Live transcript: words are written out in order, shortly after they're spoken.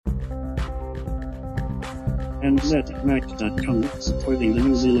NZMac.com, supporting the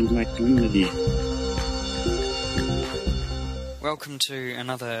New Zealand Mac community. Welcome to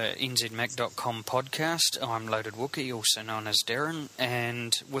another NZMac.com podcast. I'm Loaded Wookie, also known as Darren,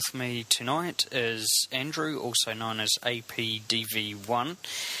 and with me tonight is Andrew, also known as APDV1.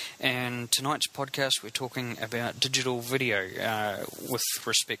 And tonight's podcast, we're talking about digital video with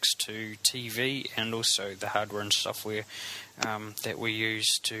respects to TV and also the hardware and software that we use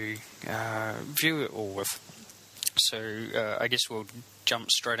to view it all with. So I guess we'll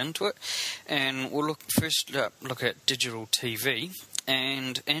jump straight into it, and we'll look at digital TV.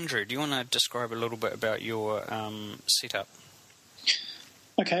 And Andrew, do you want to describe a little bit about your setup?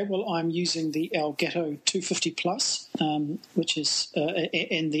 Okay, well, I'm using the Elgato 250 Plus, which is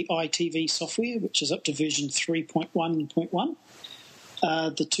and the iTV software, which is up to version 3.1.1.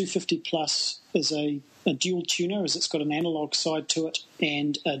 The 250 Plus is a dual tuner, as it's got an analog side to it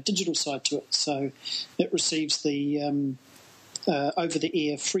and a digital side to it. So it receives the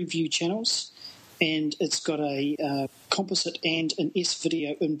over-the-air Freeview channels, and it's got a composite and an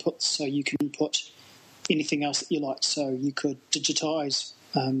S-video input, so you can put anything else that you like. So you could digitize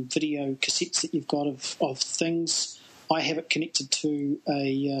video cassettes that you've got of things. I have it connected to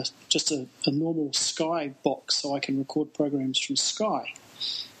just a normal Sky box, so I can record programs from Sky.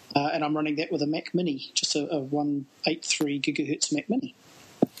 And I'm running that with a Mac Mini, just a 183 gigahertz Mac Mini.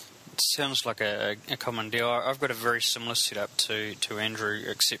 It sounds like a common deal. I've got a very similar setup to Andrew,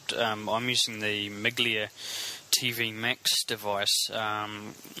 except I'm using the Miglia TV Max device.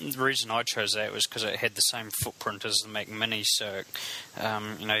 The reason I chose that was because it had the same footprint as the Mac Mini, so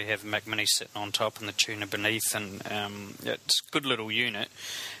you have the Mac Mini sitting on top and the tuner beneath, and it's a good little unit.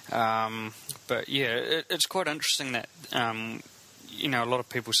 But yeah, it's quite interesting that a lot of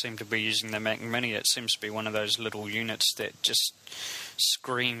people seem to be using the Mac Mini. It seems to be one of those little units that just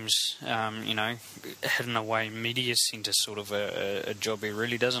screams, hidden away media centre sort of a jobby,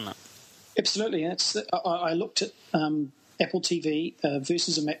 really, doesn't it? Absolutely. I looked at Apple TV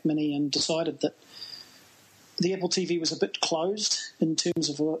versus a Mac Mini and decided that the Apple TV was a bit closed in terms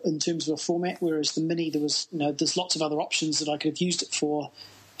of a format, whereas the Mini, there's lots of other options that I could have used it for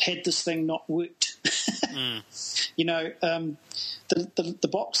had this thing not worked. The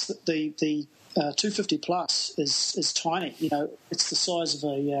box that the 250 Plus is tiny. It's the size of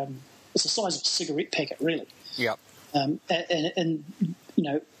a cigarette packet, really. Yep. And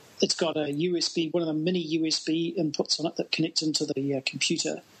it's got a USB, one of the mini USB inputs on it that connects into the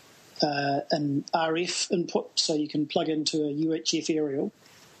computer, an RF input, so you can plug into a UHF aerial,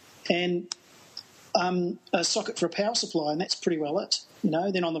 and a socket for a power supply, and that's pretty well it.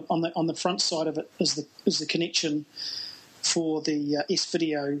 Then on the front side of it is the connection for the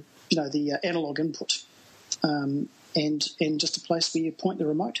S-video, the analog input, and just a place where you point the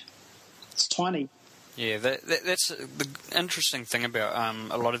remote. It's tiny. Yeah, that's the interesting thing about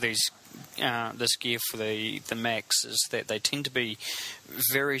a lot of these this gear for the Macs is that they tend to be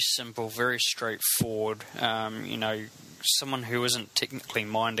very simple, very straightforward. Someone who isn't technically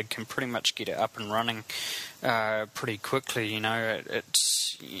minded can pretty much get it up and running pretty quickly.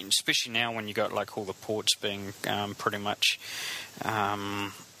 It's especially now when you got like all the ports being pretty much.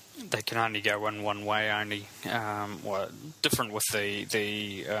 They can only go in one way only. Different with the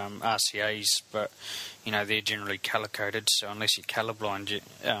RCAs, but they're generally color-coded. So unless you're colorblind,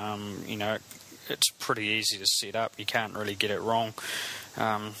 it's pretty easy to set up. You can't really get it wrong.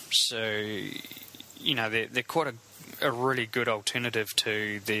 They're quite a really good alternative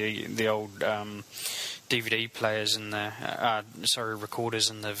to the old DVD players and the recorders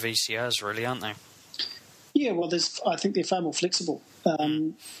and the VCRs, really, aren't they? Yeah, well, I think they're far more flexible.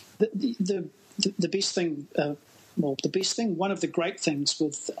 The best thing, one of the great things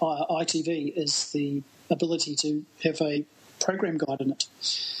with iTV is the ability to have a program guide in it.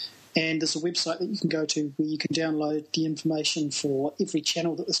 And there's a website that you can go to where you can download the information for every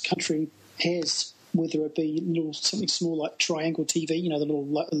channel that this country has, whether it be something small like Triangle TV, the little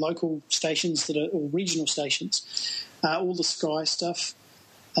local stations that are all regional stations, all the Sky stuff,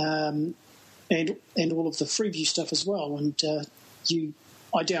 and all of the Freeview stuff as well. And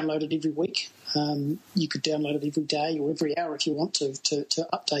I download it every week. You could download it every day or every hour if you want to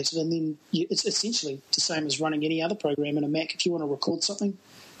update it. And then it's essentially the same as running any other program in a Mac. If you want to record something,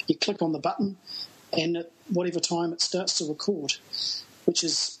 you click on the button, and at whatever time it starts to record, which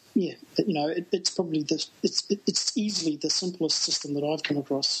is it's probably it's easily the simplest system that I've come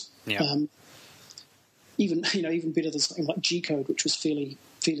across. Yeah. Even better than something like G-Code, which was fairly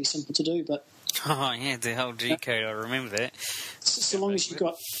simple to do, but. Oh yeah, the whole G-Code, I remember that. So long as you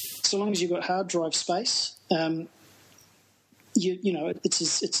got hard drive space, it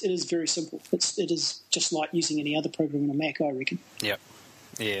is very simple. It is just like using any other program on a Mac, I reckon. Yep.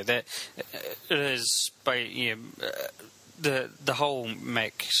 Yeah, that it is. The whole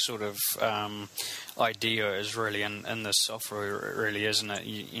Mac sort of idea is really in the software, really, isn't it?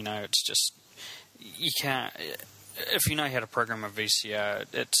 You know, it's just you can't. If you know how to program a VCR,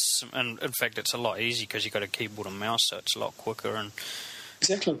 in fact it's a lot easier because you've got a keyboard and mouse, so it's a lot quicker and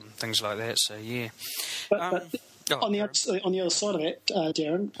exactly things like that. So yeah. But on the other side of that,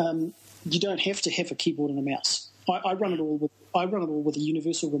 Darren, you don't have to have a keyboard and a mouse. I run it all with a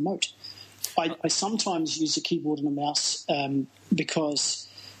universal remote. I sometimes use a keyboard and a mouse because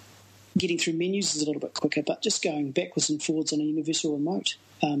getting through menus is a little bit quicker, but just going backwards and forwards on a universal remote,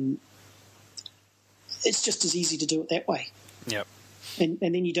 it's just as easy to do it that way. Yep. And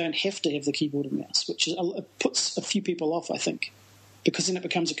then you don't have to have the keyboard and mouse, which puts a few people off, I think, because then it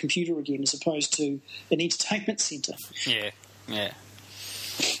becomes a computer again as opposed to an entertainment centre. Yeah, yeah.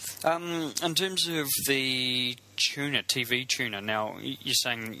 In terms of the tuner, TV tuner, now you're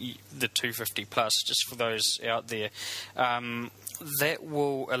saying the 250 plus, just for those out there, that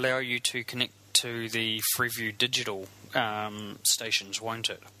will allow you to connect to the Freeview digital stations, won't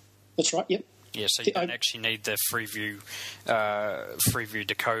it? That's right, yep. Yeah, so you don't actually need the Freeview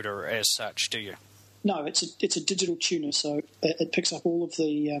decoder as such, do you? No, it's a digital tuner, so it picks up all of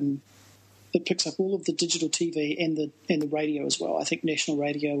the digital TV and the radio as well. I think national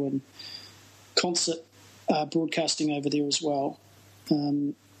radio and concert broadcasting over there as well.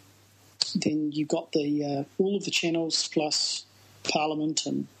 Then you've got the all of the channels plus Parliament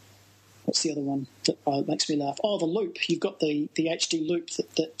and what's the other one that makes me laugh? Oh, the Loop. You've got the HD Loop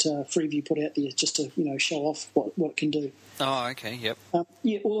that Freeview put out there just to show off what it can do. Oh, okay, yep.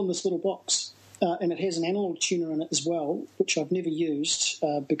 Yeah, all in this little box. And it has an analog tuner in it as well, which I've never used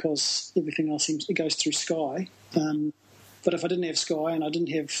because everything else it goes through Sky. But if I didn't have Sky and I didn't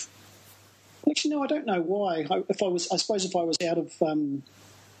have, actually no, I don't know why. I suppose if I was out of,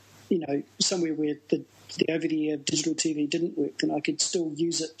 somewhere where the over-the-air digital TV didn't work, then I could still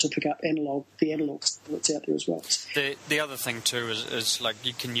use it to pick up the analog stuff that's out there as well. The other thing too is like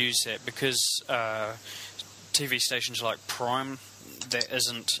you can use that because TV stations like Prime, that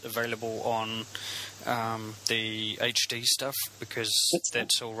isn't available on the HD stuff because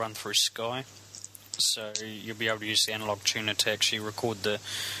that's all run through Sky. So you'll be able to use the analog tuner to actually record the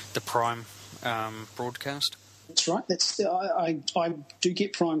Prime broadcast. That's right. I do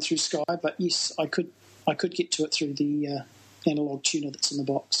get Prime through Sky, but yes, I could get to it through the analog tuner that's in the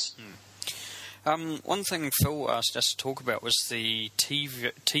box. One thing Phil asked us to talk about was the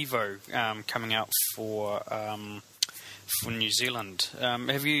TiVo coming out for New Zealand.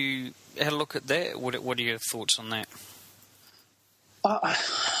 Have you had a look at that? What are your thoughts on that?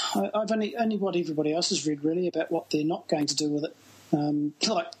 I've only what everybody else has read really about what they're not going to do with it,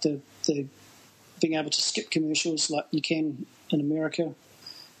 like the being able to skip commercials like you can in America.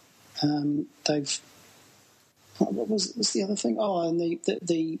 What's the other thing? Oh, and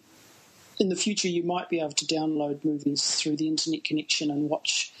the in the future you might be able to download movies through the internet connection and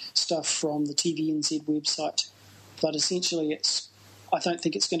watch stuff from the TVNZ website. But essentially, I don't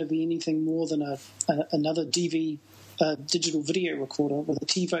think it's going to be anything more than another digital video recorder with a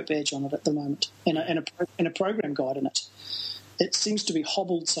TiVo badge on it at the moment and a program guide in it. It seems to be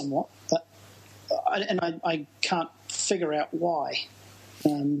hobbled somewhat, but I can't figure out why.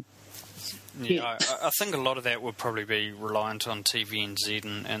 Yeah, I think a lot of that would probably be reliant on TVNZ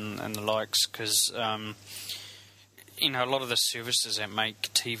and the likes because, a lot of the services that make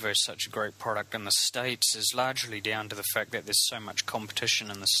TiVo such a great product in the States is largely down to the fact that there's so much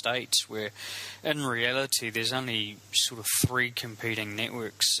competition in the States where, in reality, there's only sort of 3 competing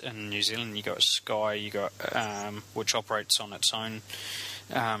networks in New Zealand. You got Sky, you got which operates on its own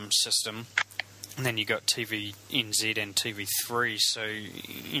system. And then you got TVNZ and TV3, so,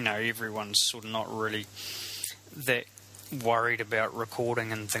 everyone's sort of not really that worried about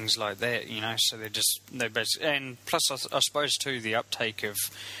recording and things like that, so they basically, and plus I suppose too the uptake of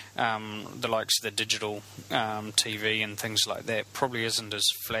the likes of the digital TV and things like that probably isn't as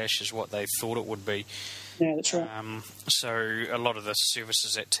flash as what they thought it would be. Yeah, that's right. So a lot of the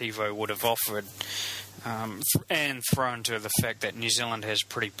services that TiVo would have offered, and thrown to the fact that New Zealand has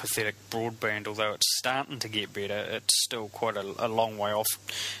pretty pathetic broadband, although it's starting to get better, it's still quite a long way off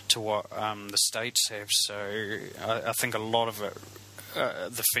to what the States have. So I think a lot of it,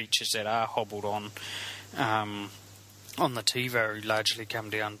 the features that are hobbled on the TiVo largely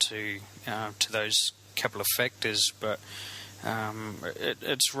come down to those couple of factors, but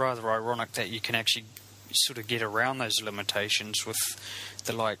it's rather ironic that you can actually sort of get around those limitations with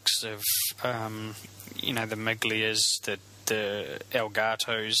the likes of the Miglias, the the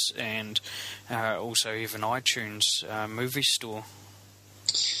Elgatos and also even iTunes movie store.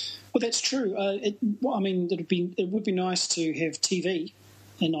 Well, that's true. It would be nice to have TV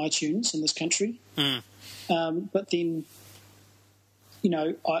in iTunes in this country, but then,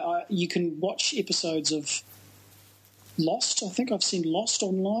 you can watch episodes of Lost. I think I've seen Lost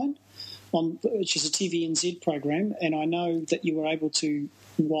online, which is a TVNZ program, and I know that you were able to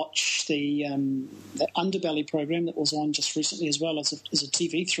watch the Underbelly program that was on just recently as well as a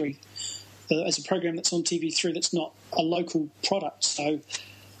TV3, as a program that's on TV3 that's not a local product. So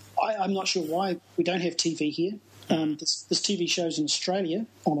I'm not sure why we don't have TV here. There's TV shows in Australia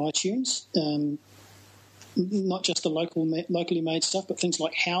on iTunes, not just the locally made stuff, but things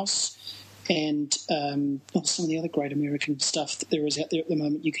like House and some of the other great American stuff that there is out there at the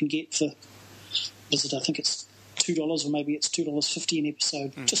moment. You can get for, I think it's $2 or maybe it's $2.50 an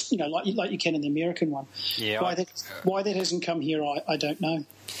episode. Just like you can in the American one. Yeah. Why that hasn't come here, I don't know.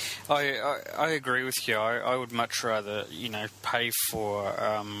 I agree with you. I would much rather pay for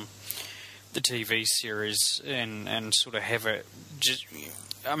the TV series and sort of have it just.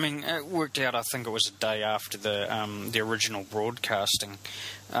 I mean, it worked out. I think it was a day after the original broadcasting.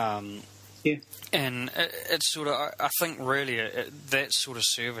 Yeah. And it's sort of, I think really that sort of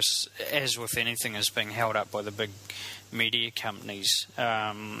service, as with anything, is being held up by the big media companies.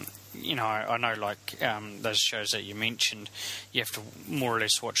 I know like those shows that you mentioned, you have to more or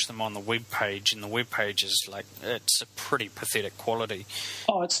less watch them on the web page, and the web page is like, it's a pretty pathetic quality.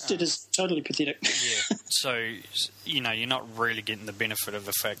 Oh, it is totally pathetic. Yeah. So, you're not really getting the benefit of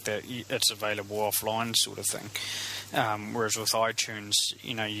the fact that it's available offline sort of thing. Whereas with iTunes,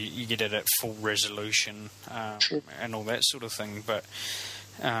 you get it at full resolution and all that sort of thing. But,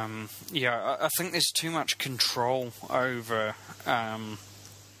 I think there's too much control over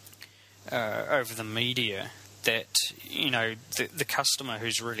the media that, the customer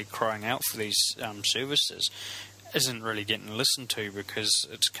who's really crying out for these services isn't really getting listened to because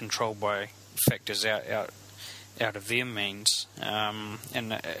it's controlled by factors out of their means.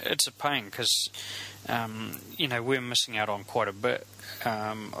 And it's a pain because, we're missing out on quite a bit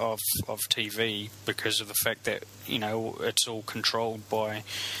of TV because of the fact that, it's all controlled by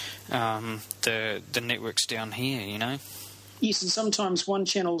the networks down here, Yes, and sometimes one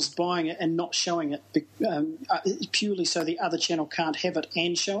channel's buying it and not showing it purely so the other channel can't have it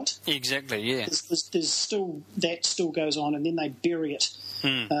and show it. Exactly, yeah. There's still goes on, and then they bury it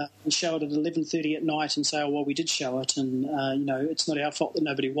and show it at 11:30 at night and say, "Oh well, we did show it, and it's not our fault that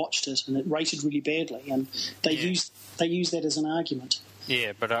nobody watched it, and it rated really badly." And they use that as an argument.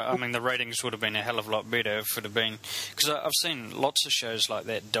 Yeah, but I mean, the ratings would have been a hell of a lot better if it had been, because I've seen lots of shows like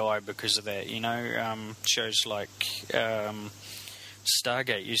that die because of that. Shows like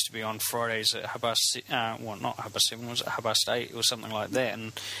Stargate used to be on Fridays at not 7, was it 8 or something like that,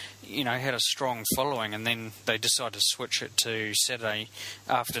 and had a strong following, and then they decided to switch it to Saturday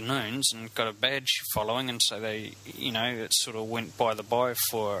afternoons and got a badge following, and so they, it sort of went by the by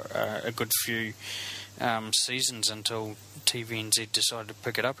for a good few seasons until TVNZ decided to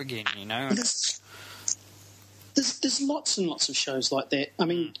pick it up again, There's lots and lots of shows like that. I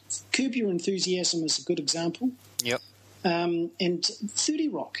mean, Curb Your Enthusiasm is a good example. Yep. And 30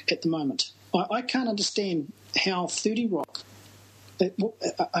 Rock at the moment. I can't understand how 30 Rock...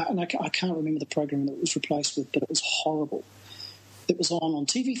 I can't remember the program that it was replaced with, but it was horrible. It was on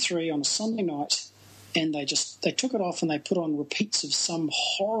TV3 on a Sunday night, and they took it off and they put on repeats of some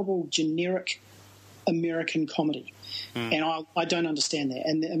horrible, generic American comedy. And I don't understand that.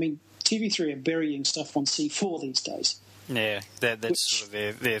 And, I mean, TV3 are burying stuff on C4 these days. Yeah, that's sort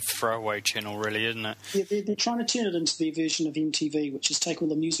of their throwaway channel, really, isn't it? Yeah, they're trying to turn it into their version of MTV, which is take all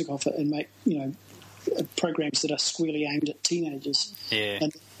the music off it and make, programs that are squarely aimed at teenagers. Yeah.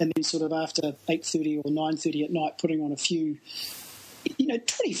 And then sort of after 8:30 or 9:30 at night, putting on a few...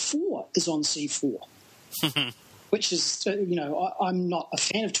 24 is on C4. Which is, I'm not a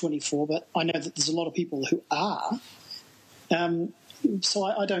fan of 24, but I know that there's a lot of people who are. So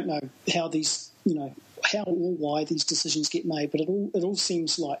I don't know how these, how or why these decisions get made, but it all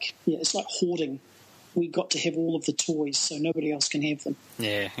seems like, it's like hoarding. We got to have all of the toys, so nobody else can have them.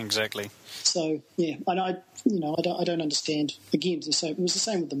 Yeah, exactly. So and I don't understand. Again, it was the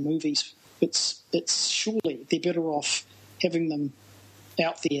same with the movies. It's surely they're better off having them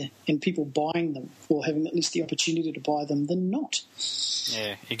out there and people buying them, or having at least the opportunity to buy them, than not.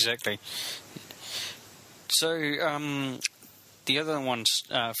 Yeah, exactly. So the other ones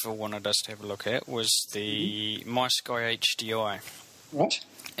Phil wanted us to have a look at was the MySky HDI. Right.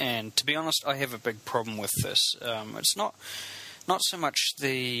 And to be honest, I have a big problem with this. It's not so much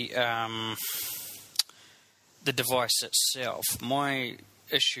the the device itself, my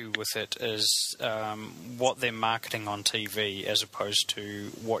issue with it is what they're marketing on TV as opposed to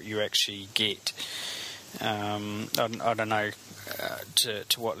what you actually get. I don't know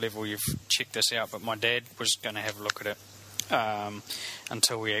to what level you've checked this out, but my dad was going to have a look at it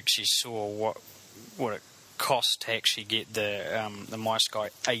until we actually saw what it cost to actually get the MySky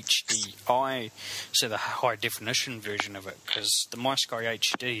HDI, so the high definition version of it, because the MySky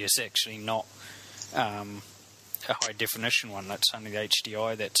HD is actually not a high definition one. That's only the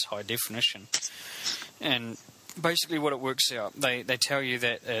HDI that's high definition. And basically what it works out, they tell you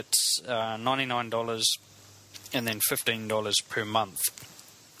that it's $99 and then $15 per month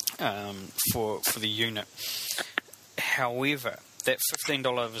for the unit. However, that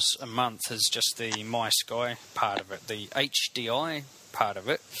 $15 a month is just the MySky part of it. The HDI part of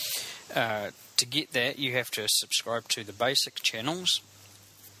it, to get that you have to subscribe to the basic channels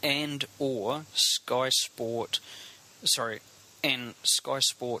and Sky Sport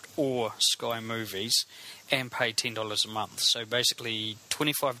or Sky Movies, and pay $10 a month. So basically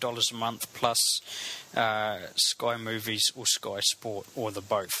 $25 a month plus Sky Movies or Sky Sport, or the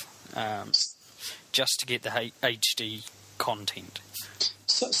both, just to get the HD content.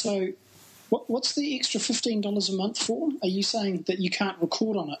 So what's the extra $15 a month for? Are you saying that you can't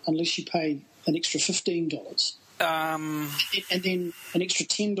record on it unless you pay an extra $15? And then an extra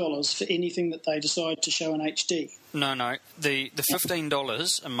 $10 for anything that they decide to show in HD? No. The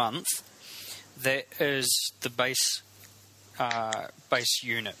 $15 a month, that is the base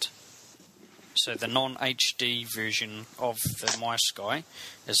unit. So the non-HD version of the MySky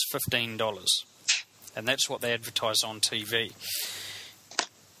is $15. And that's what they advertise on TV.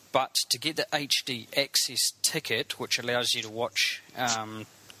 But to get the HD access ticket, which allows you to watch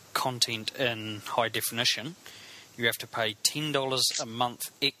content in high definition, you have to pay $10 a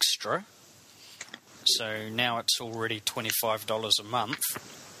month extra. So now it's already $25 a month.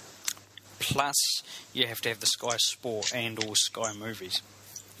 Plus, you have to have the Sky Sport and or Sky Movies.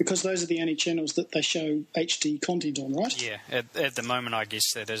 Because those are the only channels that they show HD content on, right? Yeah, at the moment I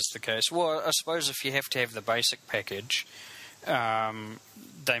guess that is the case. Well, I suppose if you have to have the basic package,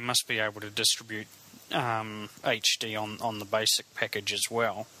 they must be able to distribute HD on the basic package as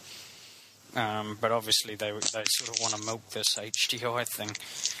well. But obviously they sort of want to milk this HDI thing.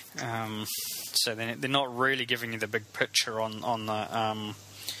 So they're not really giving you the big picture on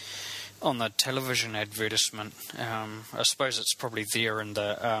the television advertisement. I suppose it's probably there in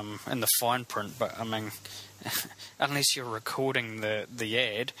the fine print, but I mean, unless you're recording the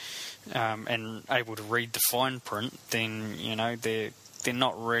ad and able to read the fine print, then they're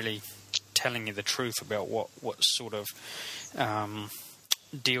not really telling you the truth about what sort of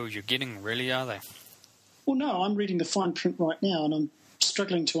deal you're getting, really, are they? Well, no, I'm reading the fine print right now, and I'm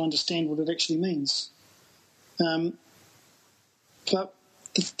struggling to understand what it actually means. But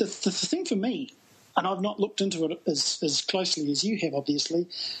the thing for me, and I've not looked into it as closely as you have, obviously,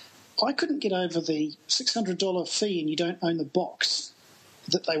 I couldn't get over the $600 fee and you don't own the box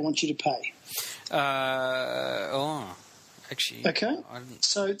that they want you to pay. Actually... Okay,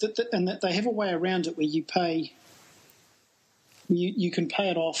 so that they have a way around it where you pay... You can pay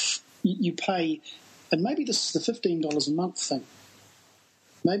it off. You pay, and maybe this is the $15 a month thing.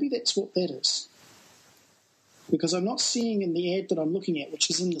 Maybe that's what that is. Because I'm not seeing in the ad that I'm looking at, which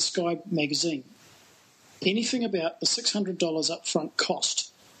is in the Sky magazine, anything about the $600 upfront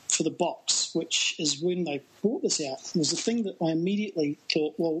cost for the box, which is when they brought this out. It was the thing that I immediately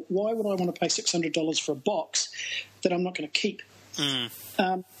thought, well, why would I want to pay $600 for a box that I'm not going to keep? And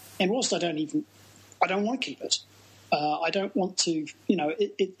whilst I don't want to keep it. I don't want to,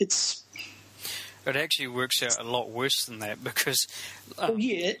 it's... It actually works out a lot worse than that because,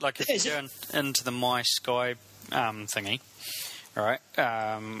 like if you go into the MySky thingy, all right,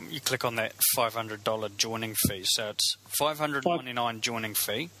 you click on that $500 joining fee. So it's $599 joining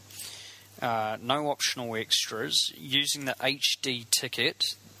fee, no optional extras. Using the HD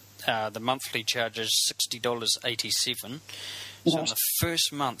ticket, the monthly charge is $60.87. So in the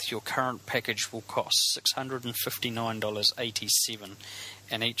first month, your current package will cost $659.87,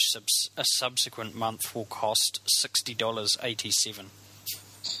 and each subsequent month will cost $60.87.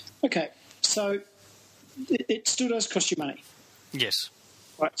 Okay, so it still does cost you money. Yes.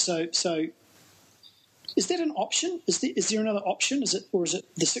 Right. So is that an option? Is there another option? Is it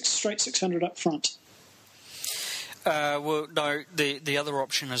the straight 600 up front? Well, no. The other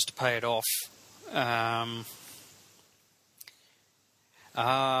option is to pay it off.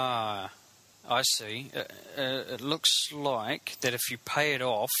 I see. It looks like that if you pay it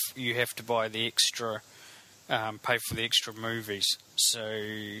off, you have to buy the extra, pay for the extra movies. So,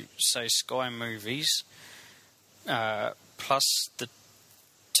 say Sky Movies plus the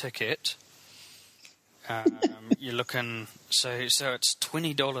ticket. You're looking, so it's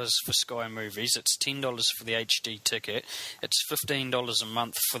 $20 for Sky Movies, it's $10 for the HD ticket, it's $15 a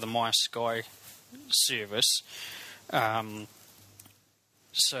month for the My Sky service.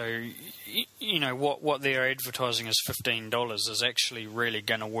 So, you know, what they're advertising as $15 is actually really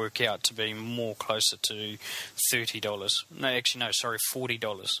going to work out to be more closer to $30. No, actually, no, sorry,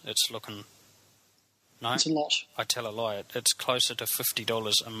 $40. It's looking... No, it's a lot. I tell a lie. It's closer to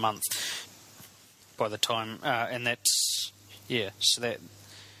 $50 a month by the time... and that's... Yeah, so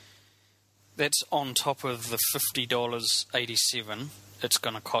that's on top of the $50.87 it's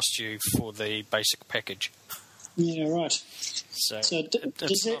going to cost you for the basic package. Yeah, right. So it's not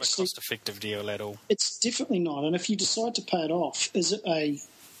a cost-effective deal at all. It's definitely not. And if you decide to pay it off, is it a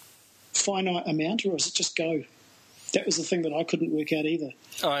finite amount or is it just go? That was the thing that I couldn't work out either.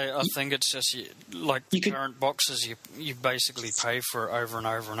 I think it's just like the current boxes, you basically pay for it over and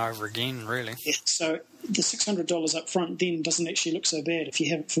over and over again, really. Yeah, so the $600 up front then doesn't actually look so bad if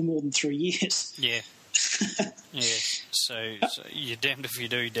you have it for more than 3 years. Yeah. Yeah, so you're damned if you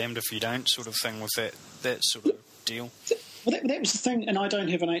do, damned if you don't sort of thing with that sort of deal. Well, that was the thing, and I don't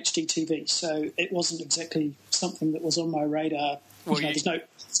have an HD TV, so it wasn't exactly something that was on my radar. Well, there's no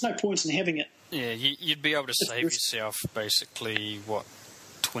point in having it. Yeah, you'd be able to save yourself basically, what,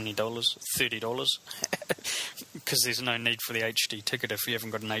 $20, $30? Because there's no need for the HD ticket if you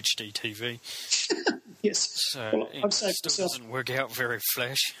haven't got an HD TV. Yes. So it still doesn't work out very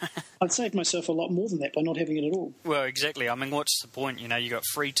flash. I'd saved myself a lot more than that by not having it at all. Well, exactly. I mean, what's the point? You know, you've got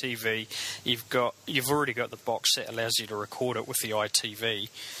free TV. You've already got the box that allows you to record it with the iTV.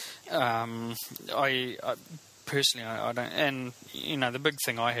 I personally, I don't. And you know, the big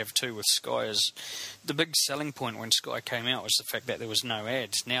thing I have too with Sky is the big selling point when Sky came out was the fact that there was no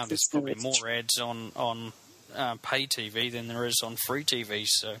ads. Now there's probably more ads on pay TV than there is on free TV.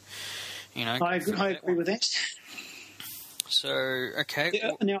 So. You know, I agree with that. So, okay.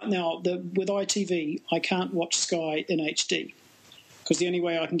 Now with iTV, I can't watch Sky in HD because the only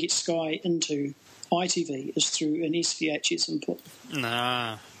way I can get Sky into iTV is through an SVHS input.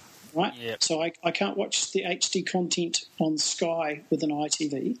 Nah. Right? Yep. So I can't watch the HD content on Sky with an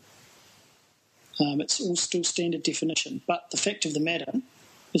iTV. It's all still standard definition. But the fact of the matter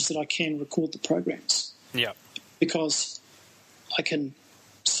is that I can record the programs. Yeah. Because I can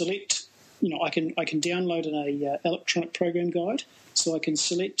select... You know, I can download an electronic program guide, so I can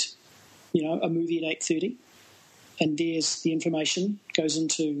select, you know, a movie at 8:30, and there's the information goes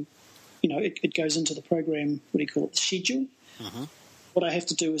into, you know, it goes into the program. What do you call it? The schedule. Mm-hmm. What I have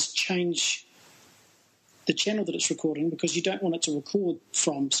to do is change the channel that it's recording because you don't want it to record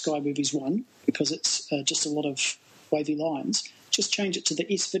from Sky Movies 1 because it's just a lot of wavy lines. Just change it to the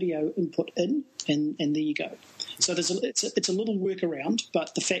S-Video input in, and there you go. So it's a little workaround,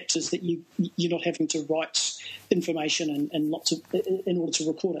 but the fact is that you're not having to write information and lots of in order to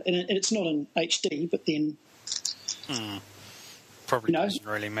record it, and it's not in HD. But then, probably doesn't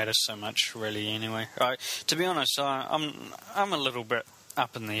really matter so much, really. Anyway, to be honest, I'm a little bit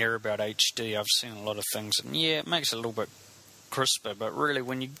up in the air about HD. I've seen a lot of things, and yeah, it makes it a little bit crisper, but really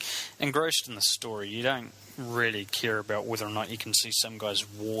when you're engrossed in the story, you don't really care about whether or not you can see some guy's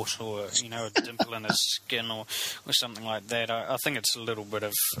wart or, you know, a dimple in his skin or something like that. I think it's a little bit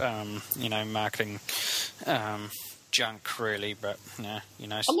of, you know, marketing junk, really, but, you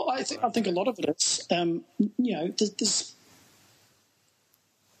know. I think a lot of it is, you know, there's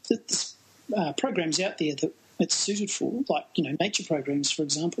programs out there that it's suited for, like, you know, nature programs, for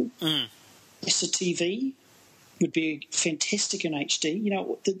example. SATV would be fantastic in HD. You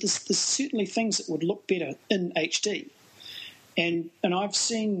know, there's certainly things that would look better in HD. And I've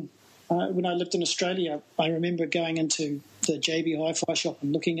seen, when I lived in Australia, I remember going into the JB Hi-Fi shop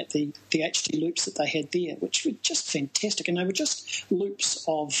and looking at the HD loops that they had there, which were just fantastic. And they were just loops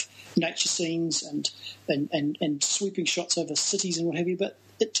of nature scenes and sweeping shots over cities and what have you, but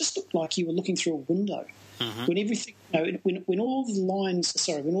it just looked like you were looking through a window. Mm-hmm. When everything, you know, when all of the lines,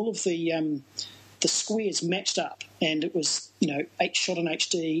 when all of the squares matched up, and it was, you know, shot in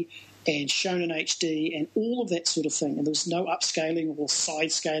HD and shown in HD and all of that sort of thing, and there was no upscaling or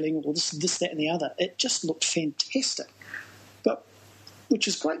side scaling or this, that, and the other. It just looked fantastic, which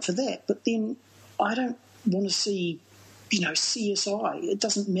is great for that. But then I don't want to see, you know, CSI. It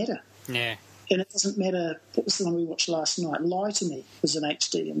doesn't matter. Yeah. And it doesn't matter. What was the one we watched last night? Lie to Me was in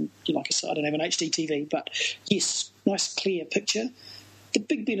HD, and like I said, I don't have an HD TV, but yes, nice clear picture. The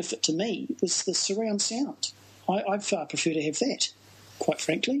big benefit to me was the surround sound. I'd far prefer to have that, quite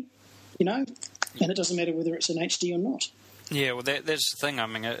frankly, you know, and it doesn't matter whether it's in HD or not. Yeah, well, that's the thing. I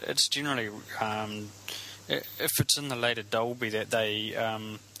mean, it's generally if it's in the later Dolby that they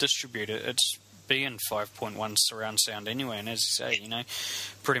distribute it, it's being 5.1 surround sound anyway. And as you say,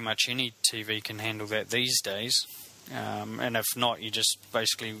 pretty much any TV can handle that these days. And if not, you just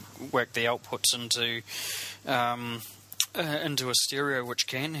basically whack the outputs into a stereo which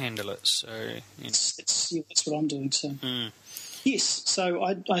can handle it. So that's what I'm doing. So yes, so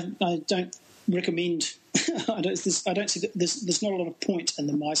I don't recommend. I don't see that there's not a lot of point in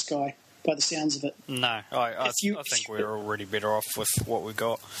the MySky by the sounds of it. No, I think we're already better off with what we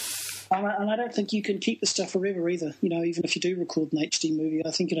got. And I don't think you can keep the stuff forever either. Even if you do record an HD movie,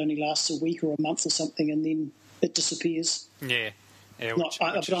 I think it only lasts a week or a month or something, and then it disappears. Yeah. I'm not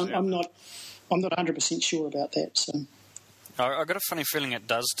 100% sure about that. So I got a funny feeling it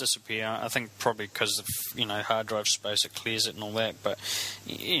does disappear. I think probably because of hard drive space, it clears it and all that. But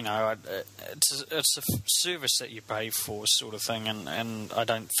it's a service that you pay for, sort of thing, and I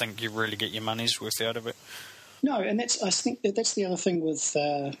don't think you really get your money's worth out of it. No, and I think that's the other thing with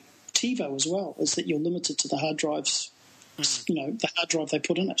TiVo as well, is that you're limited to the hard drives. The hard drive they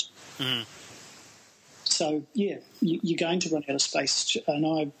put in it. Mm. So yeah, you're going to run out of space,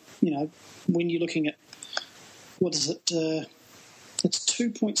 and when you're looking at what is it? It's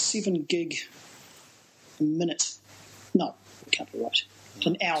 2.7 gig a minute. No, it can't be right.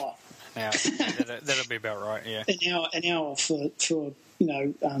 An hour. That'll be about right. Yeah. An hour for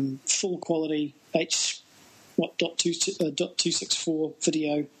full quality .264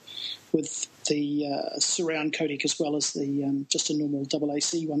 video with the surround codec as well as the just a normal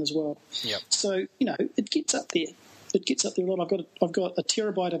AAC one as well. Yep. So it gets up there. It gets up there a lot. I've got a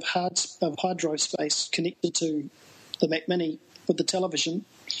terabyte of hard drive space connected to the Mac Mini with the television,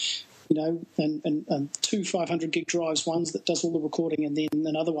 and two 500 gig drives, ones that does all the recording, and then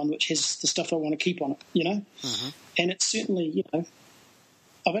another one which has the stuff I want to keep on it. Mm-hmm. And it's certainly I've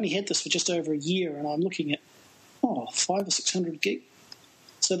only had this for just over a year, and I'm looking at 500 or 600 gig.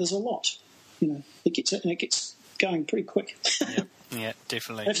 So there's a lot. It gets going pretty quick. Yep. Yeah,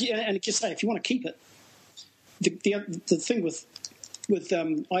 definitely. If you want to keep it. The thing with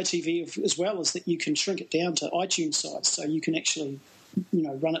ITV as well is that you can shrink it down to iTunes size, so you can actually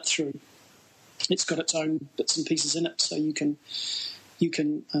run it through. It's got its own bits and pieces in it, so you can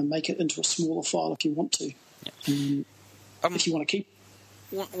make it into a smaller file if you want to. Yep. If you want to keep.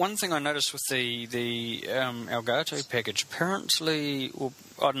 One thing I noticed with the Elgato package, apparently, or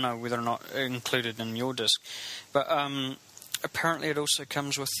I don't know whether or not included in your disc, but apparently it also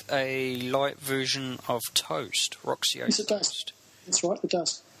comes with a light version of Toast, Roxio Yes, it Toast. Does. That's right, it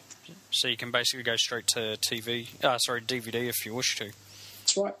does. So you can basically go straight to DVD if you wish to.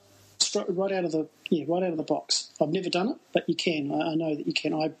 That's right. Right out of the box. I've never done it, but you can. I know that you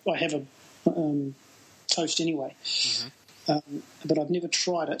can. I have a Toast anyway, but I've never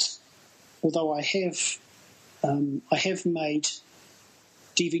tried it. Although I have made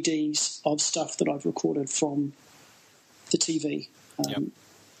DVDs of stuff that I've recorded from the TV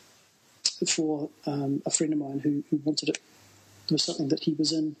for a friend of mine who wanted it. It was something that he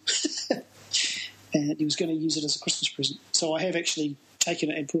was in, and he was going to use it as a Christmas present. So I have actually taken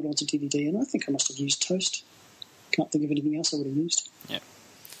it and put it onto DVD, and I think I must have used Toast. Can't think of anything else I would have used. Yeah.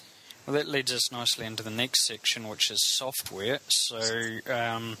 Well, that leads us nicely into the next section, which is software. So,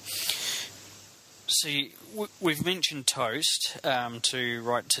 we've mentioned Toast to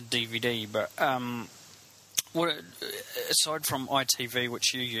write to DVD, but aside from ITV,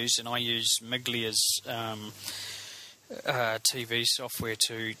 which you use, and I use Miglia's TV software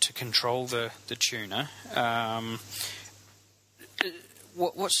to control the tuner.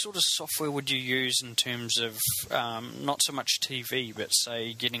 What sort of software would you use in terms of not so much TV, but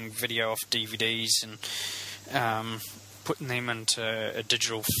say getting video off DVDs and putting them into a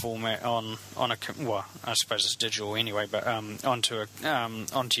digital format on a I suppose it's digital anyway, but onto your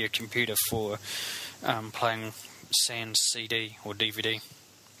computer for playing sans CD or DVD?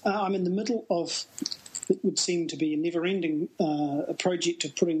 I'm in the middle of it would seem to be a never-ending a project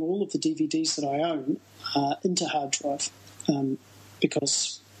of putting all of the DVDs that I own into hard drive,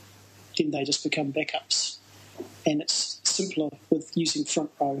 because then they just become backups, and it's simpler with using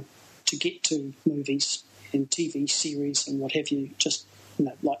Front Row to get to movies and TV series and what have you. Just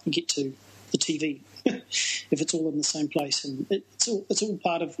like you get to the TV if it's all in the same place, and it's all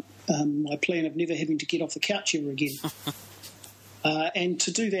part of my plan of never having to get off the couch ever again. And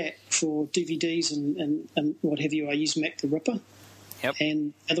to do that for DVDs and what have you, I use Mac the Ripper. Yep.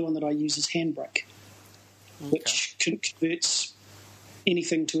 And the other one that I use is Handbrake, which converts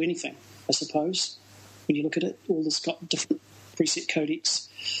anything to anything, I suppose. When you look at it, all this got different preset codecs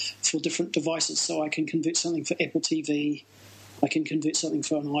for different devices, so I can convert something for Apple TV I can convert something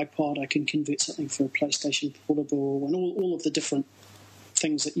for an iPod. I can convert something for a PlayStation Portable, and all of the different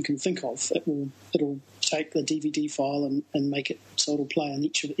things that you can think of. It'll take the DVD file and make it so it'll play on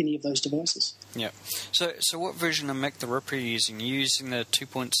any of those devices. Yeah. So what version of Mac the Ripper are you using? Are you using the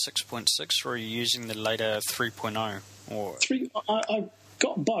 2.6.6 or are you using the later 3.0? Or I've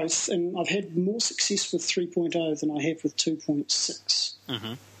got both, and I've had more success with 3.0 than I have with 2.6.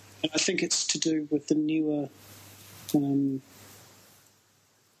 Mm-hmm. And I think it's to do with the newer, what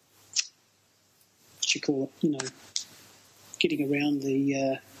you call it, getting around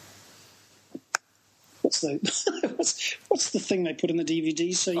the what's the thing they put in the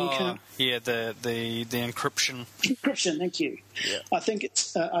DVD so you can't. Yeah, the encryption. Encryption, thank you. Yeah. I think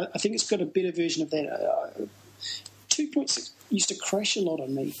it's got a better version of that. 2.6 used to crash a lot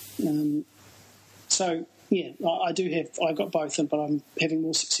on me. So yeah, I've got both, but I'm having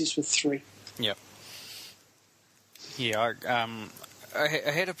more success with 3. Yeah. Yeah, I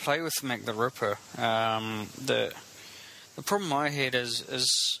had to play with Mac the Ripper. The problem I had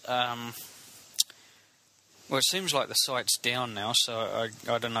is well, it seems like the site's down now, so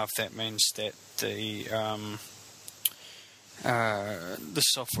I don't know if that means that the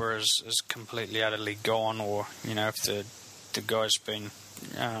software is completely utterly gone, or if the guy's been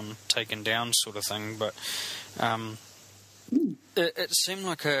taken down, sort of thing. But it seemed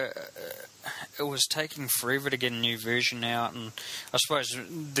like it was taking forever to get a new version out, and I suppose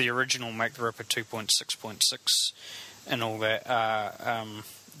the original Mac the Ripper 2.6.6 and all that,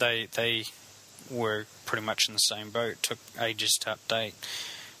 they were pretty much in the same boat. It took ages to update.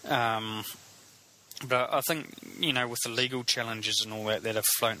 But I think, with the legal challenges and all that are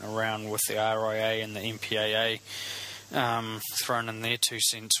floating around with the RIA and the MPAA thrown in their 2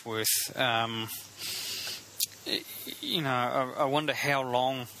 cents worth, I wonder how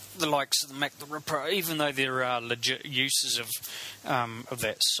long the likes of the Mac the Ripper, even though there are legit uses of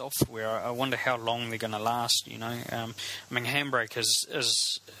that software, I wonder how long they're going to last. Handbrake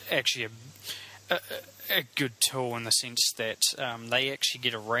is actually a good tool in the sense that they actually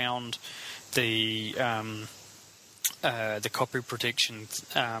get around the copy protection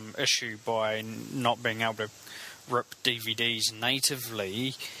issue by not being able to rip DVDs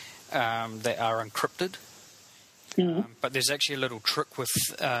natively that are encrypted. Mm-hmm. But there's actually a little trick with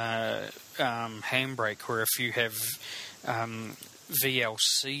Handbrake where if you have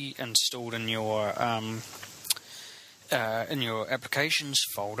VLC installed in your applications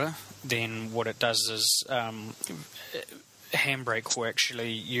folder, then what it does is Handbrake will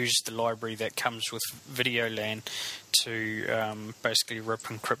actually use the library that comes with Videolan to basically rip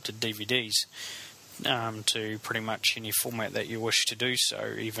encrypted DVDs to pretty much any format that you wish to do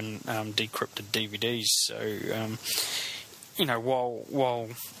so, even decrypted DVDs. So, while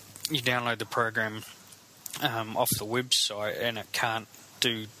you download the program off the website and it can't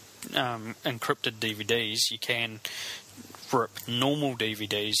do encrypted DVDs, you can rip normal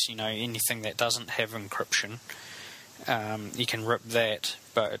DVDs, anything that doesn't have encryption. You can rip that,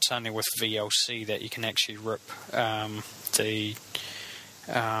 but it's only with VLC that you can actually rip all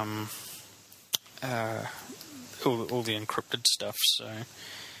the encrypted stuff. So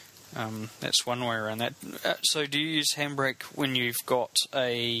that's one way around that. So do you use Handbrake when you've got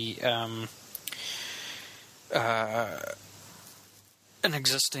an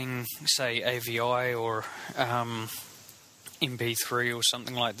existing, say, AVI or MP3 or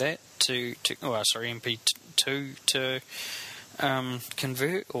something like that MP2 to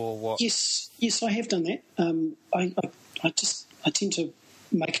convert, or what? Yes, I have done that. I tend to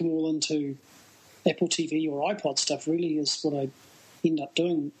make them all into Apple TV or iPod stuff. Really, is what I end up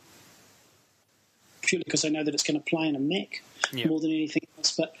doing, purely because I know that it's going to play in a Mac more than anything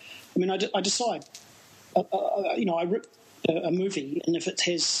else. But I decide. I rip a movie, and if it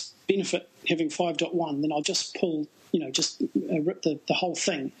has benefit having 5.1, then I'll just pull. Rip the whole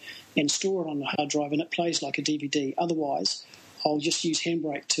thing and store it on the hard drive, and it plays like a DVD. Otherwise, I'll just use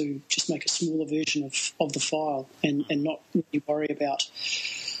Handbrake to just make a smaller version of the file and not really worry about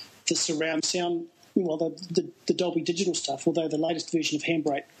the surround sound. Well, the Dolby Digital stuff. Although the latest version of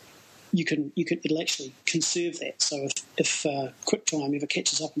Handbrake, it'll actually conserve that. So if QuickTime ever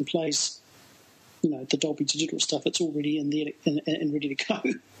catches up and plays, the Dolby Digital stuff, it's already in there and ready to go.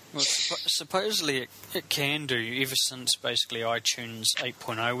 Well, supposedly it can do. Ever since basically iTunes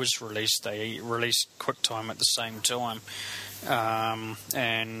 8.0 was released, they released QuickTime at the same time,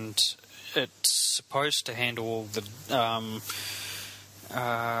 and it's supposed to handle all the.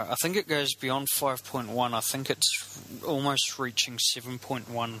 I think it goes beyond 5.1. I think it's almost reaching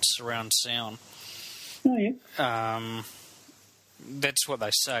 7.1 surround sound. Oh yeah. that's what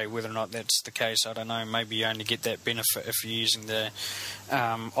they say. Whether or not that's the case, I don't know. Maybe you only get that benefit if you're using the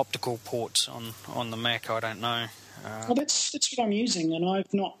optical ports on the Mac. I don't know. Well, that's what I'm using, and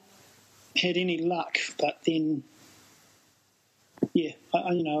I've not had any luck. But then, yeah,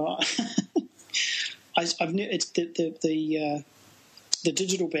 it's the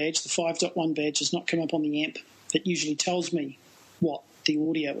digital badge, the 5.1 badge, has not come up on the amp. It usually tells me what the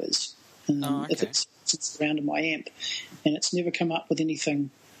audio is if it's around in my amp, and it's never come up with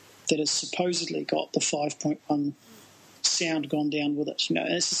anything that has supposedly got the 5.1 sound gone down with it. And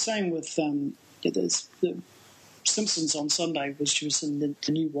it's the same with there's the Simpsons on Sunday, which was in the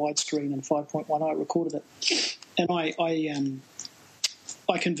new widescreen and 5.1. I recorded it, and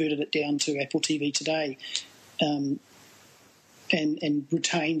I converted it down to Apple TV today, and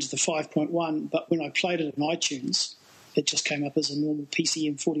retained the 5.1. But when I played it in iTunes, it just came up as a normal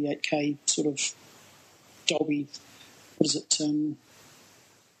PCM 48K sort of Dolby. What is it?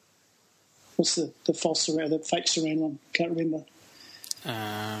 What's the false surround, the fake surround one? Can't remember.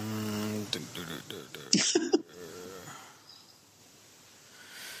 I'm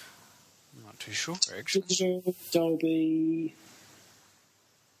not too sure, actually. Digital Dolby.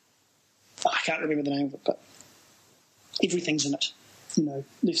 I can't remember the name of it, but everything's in it. Left,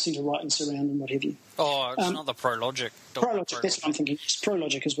 centre, right, and surround, and what have you. Oh, it's not the ProLogic. ProLogic, that's what I'm thinking.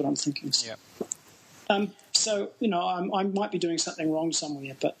 ProLogic is what I'm thinking. Yeah. So, I might be doing something wrong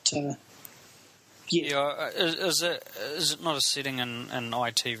somewhere, but yeah. Yeah, is it not a setting in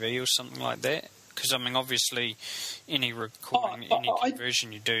iTV or something like that? Because, obviously, any recording, any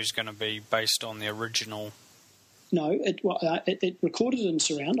conversion you do is going to be based on the original. No, it recorded in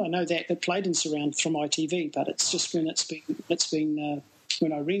surround. I know that it played in surround from iTV, but it's just when it's been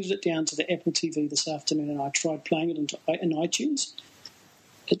when I rented it down to the Apple TV this afternoon and I tried playing it in iTunes,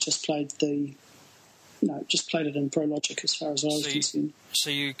 it just played it in ProLogic as far as I was concerned. So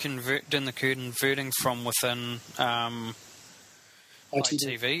you converting from within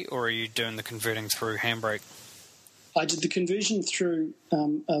iTV, or are you doing the converting through Handbrake? I did the conversion through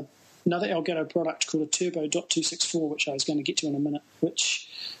another Elgato product called a Turbo.264, which I was going to get to in a minute, which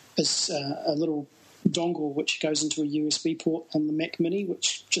is a little dongle which goes into a USB port on the Mac Mini,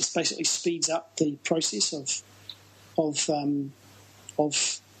 which just basically speeds up the process of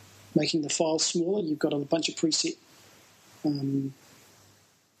making the file smaller. You've got a bunch of presets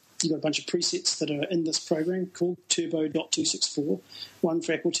that are in this program called Turbo.264, one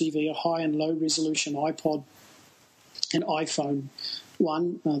for Apple TV, a high and low resolution iPod and iPhone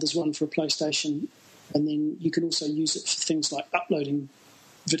one. There's one for a PlayStation, and then you can also use it for things like uploading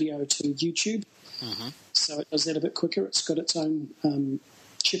video to YouTube. Mm-hmm. So it does that a bit quicker. It's got its own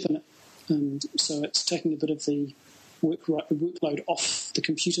chip in it, and so it's taking a bit of the workload off the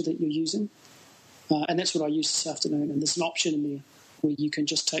computer that you're using. And that's what I used this afternoon. And there's an option in there where you can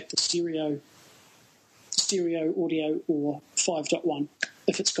just take the stereo audio or 5.1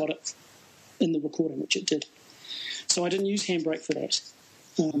 if it's got it in the recording, which it did. So I didn't use Handbrake for that.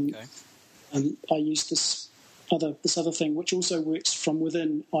 I used this other thing, which also works from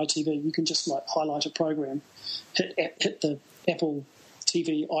within iTV. You can just highlight a program, hit the Apple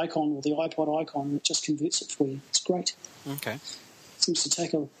TV icon or the iPod icon, and it just converts it for you. It's great. Okay. Seems to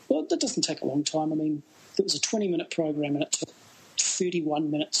take that doesn't take a long time. It was a 20-minute program and it took 31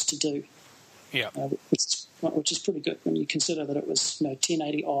 minutes to do. Yeah. Which is pretty good when you consider that it was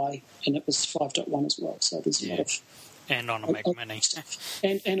 1080i and it was 5.1 as well. So there's a lot of... And on a Mac Mini.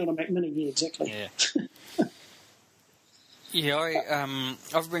 And on a Mac Mini, yeah, exactly. Yeah. Yeah,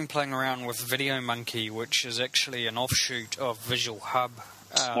 I've been playing around with VideoMonkey, which is actually an offshoot of Visual Hub,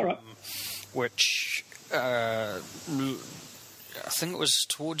 all right. which I think it was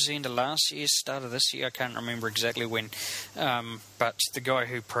towards the end of last year, start of this year. I can't remember exactly when, but the guy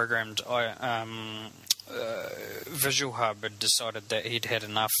who programmed Visual Hub had decided that he'd had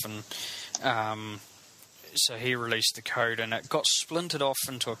enough, and so he released the code, and it got splintered off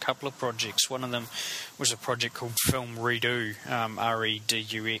into a couple of projects. One of them was a project called Film Redo,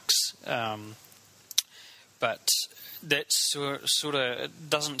 R-E-D-U-X, but that sort of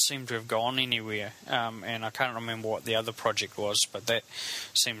doesn't seem to have gone anywhere, and I can't remember what the other project was, but that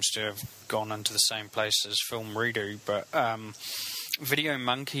seems to have gone into the same place as Film Redo. But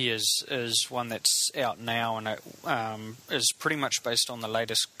VideoMonkey is one that's out now, and it is pretty much based on the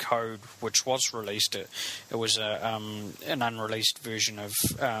latest code which was released. It was an unreleased version of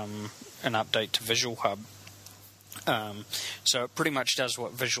an update to Visual Hub. So it pretty much does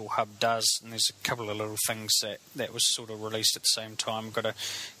what Visual Hub does, and there's a couple of little things that was sort of released at the same time. Got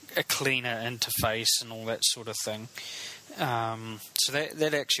a cleaner interface and all that sort of thing. So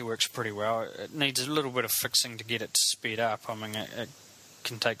that actually works pretty well. It needs a little bit of fixing to get it to speed up. I mean, it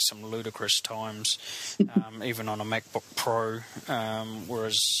can take some ludicrous times, even on a MacBook Pro,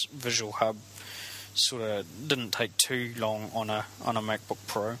 whereas Visual Hub sort of didn't take too long on a MacBook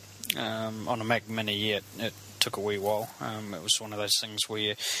Pro. On a Mac Mini, it took a wee while. It was one of those things where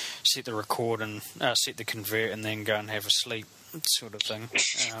you set the record and set the convert and then go and have a sleep sort of thing.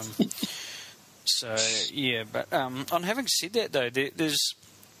 So yeah, but on having said that though,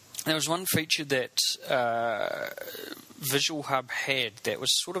 there was one feature that Visual Hub had that was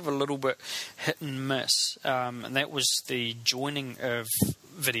sort of a little bit hit and miss, and that was the joining of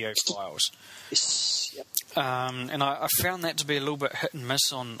video files. Yes. Yep. And I found that to be a little bit hit and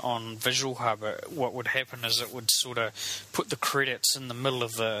miss on Visual Hub. What would happen is it would sort of put the credits in the middle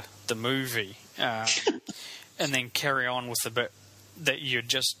of the movie, and then carry on with the bit that you had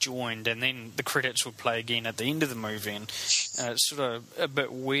just joined, and then the credits would play again at the end of the movie, and it's sort of a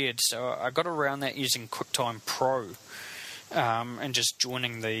bit weird. So I got around that using QuickTime Pro, and just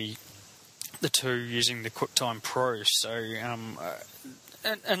joining the two using the QuickTime Pro. So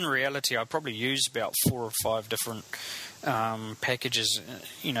in reality, I probably used about 4 or 5 different packages.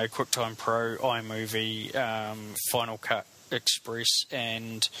 You know, QuickTime Pro, iMovie, Final Cut Express,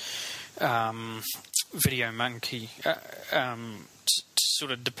 and Video Monkey.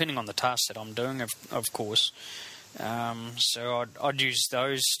 Sort of depending on the task that I'm doing, of course. So I'd use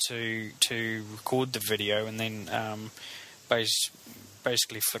those to record the video, and then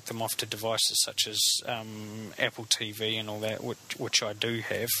basically flick them off to devices such as Apple TV and all that, which I do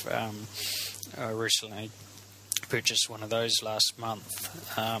have. I recently purchased one of those last month,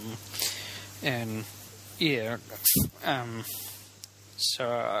 and yeah. So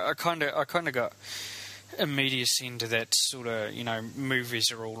I kind of got immediacy into that sort of, you know,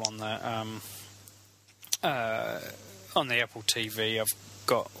 movies are all on the Apple TV. I've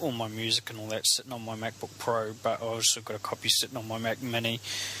got all my music and all that sitting on my MacBook Pro, but I also got a copy sitting on my Mac Mini.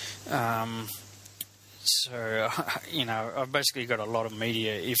 So you know, I've basically got a lot of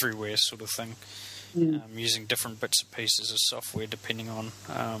media everywhere, sort of thing. Using different bits and pieces of software depending on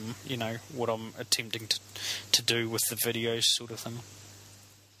you know, what I'm attempting to do with the videos, sort of thing.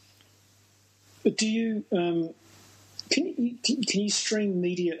 But do you can you stream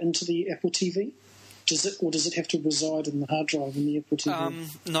media into the Apple TV? Does it have to reside in the hard drive in the Apple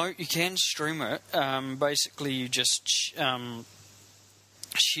TV? No, you can stream it. Basically, you just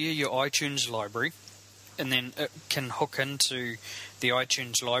share your iTunes library, and then it can hook into the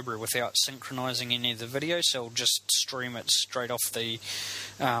iTunes library without synchronizing any of the videos. So it'll just stream it straight off the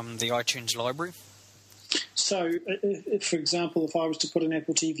iTunes library. So, if, for example, if I was to put an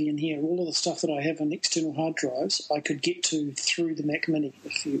Apple TV in here, all of the stuff that I have on external hard drives, I could get to through the Mac Mini,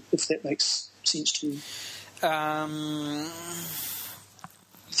 if that makes sense to you.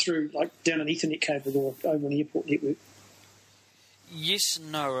 Through, like, down an Ethernet cable or over an airport network. Yes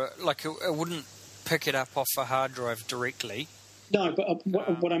and no. Like, it wouldn't pick it up off a hard drive directly. No, but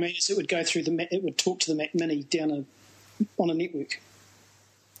what I mean is it would go through it would talk to the Mac Mini on a network.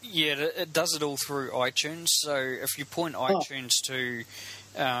 Yeah, it does it all through iTunes. So if you point iTunes to...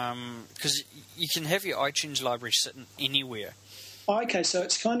 because you can have your iTunes library sitting anywhere. Oh, okay, so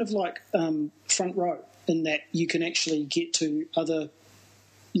it's kind of like Front Row, in that you can actually get to other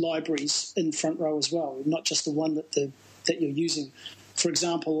libraries in Front Row as well, not just the one that you're using. For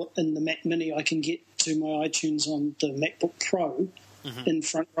example, in the Mac Mini, I can get to my iTunes on the MacBook Pro in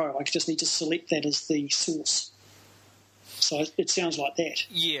Front Row. I just need to select that as the source. So it sounds like that.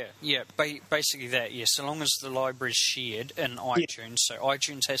 Yeah, basically that, yeah. So long as the library's shared in iTunes, so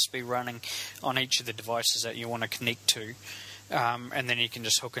iTunes has to be running on each of the devices that you want to connect to, and then you can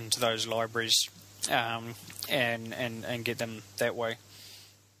just hook into those libraries and get them that way.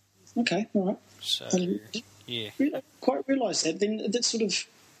 Okay, all right. So, yeah. I quite realise that. Then that sort of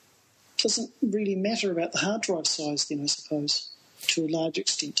doesn't really matter about the hard drive size then, I suppose, to a large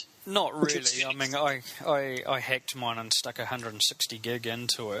extent. Not really. I mean, I hacked mine and stuck 160 gig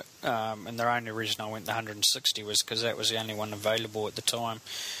into it, and the only reason I went the 160 was because that was the only one available at the time.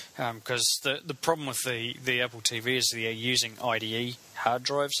 Because the problem with the Apple TV is they're using IDE hard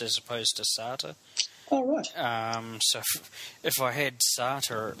drives as opposed to SATA. Oh, right. So if I had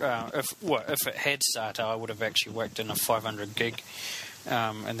SATA, if it had SATA, I would have actually whacked in a 500 gig,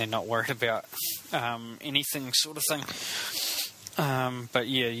 and then not worried about anything, sort of thing. But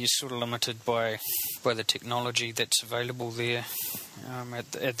yeah, you're sort of limited by the technology that's available there.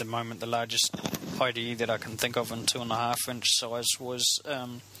 At the moment, the largest IDE that I can think of in 2.5-inch size was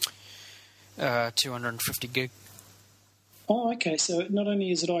 250 gig. Oh, okay. So not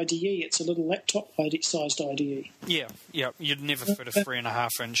only is it IDE, it's a little laptop-sized IDE. Yeah. You'd never fit a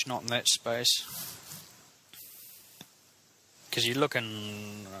 3.5-inch, not in that space. Because you're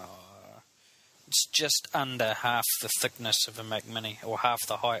looking... it's just under half the thickness of a Mac Mini, or half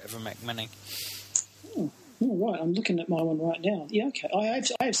the height of a Mac Mini. Oh, right. I'm looking at my one right now. Yeah, okay. I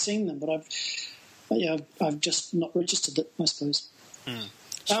have seen them, but I've just not registered it, I suppose.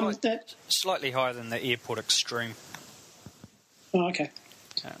 Slightly higher than the AirPort Extreme. Oh, okay.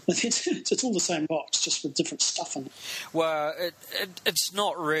 It's all the same box, just with different stuff in it. Well, it's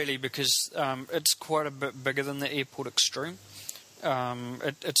not really, because it's quite a bit bigger than the AirPort Extreme.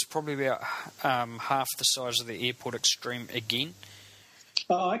 It's probably about half the size of the AirPort Extreme again.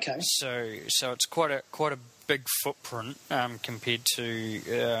 Oh, okay. So it's quite a big footprint compared to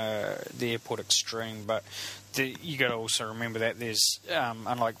the AirPort Extreme, but you got to also remember that there's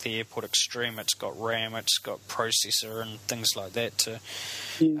unlike the AirPort Extreme, it's got RAM, it's got processor and things like that to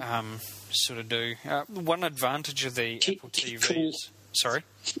sort of do. One advantage of the Apple TV cool. is... Sorry?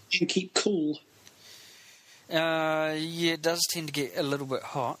 And keep cool. Yeah, it does tend to get a little bit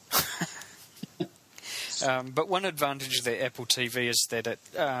hot. But one advantage of the Apple TV is that it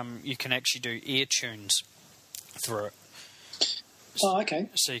you can actually do AirTunes through it. Oh, okay.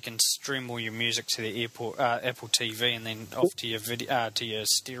 So you can stream all your music to the Apple TV and then off to your to your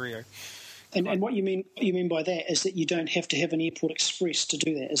stereo. And what you mean by that is that you don't have to have an Airport Express to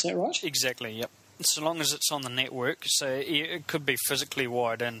do that. Is that right? Exactly. Yep. So long as it's on the network, so it could be physically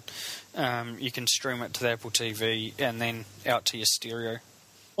wired in, you can stream it to the Apple TV and then out to your stereo.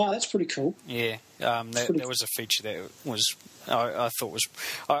 Wow, that's pretty cool. Yeah, that was a feature that was I thought was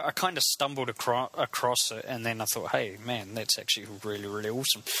I kind of stumbled across it, and then I thought, hey man, that's actually really, really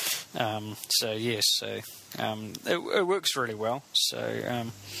awesome. It works really well.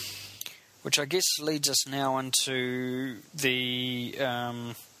 So which I guess leads us now into the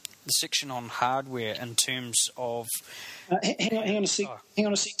section on hardware in terms of. Hang on a sec,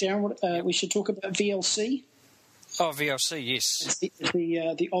 Darren. We should talk about VLC. Oh, VLC, yes.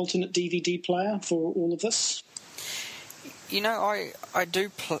 The alternate DVD player for all of this. You know, I do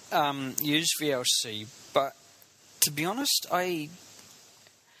use VLC, but to be honest, I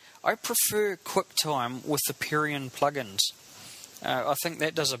prefer QuickTime with the Perion plugins. I think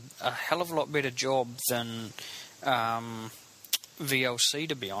that does a hell of a lot better job than VLC,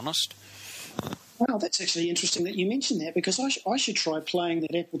 to be honest. Wow, that's actually interesting that you mentioned that, because I should try playing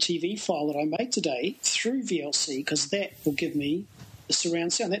that Apple TV file that I made today through VLC, because that will give me the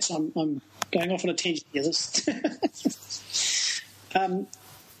surround sound. I'm going off on a tangent here.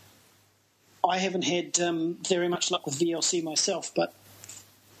 I haven't had very much luck with VLC myself, but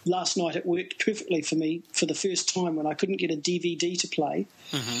last night it worked perfectly for me for the first time when I couldn't get a DVD to play.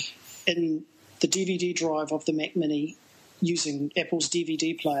 Mm-hmm. In the DVD drive of the Mac Mini using Apple's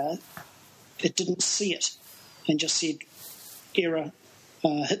DVD player, it didn't see it and just said error,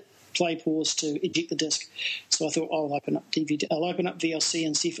 hit play pause to eject the disc. So I thought, I'll open up VLC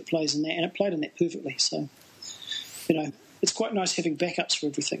and see if it plays in that, and it played in that perfectly. So, it's quite nice having backups for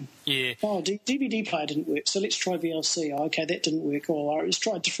everything. Yeah. Oh, DVD player didn't work, so let's try VLC. Oh, okay, that didn't work. Oh, all right, let's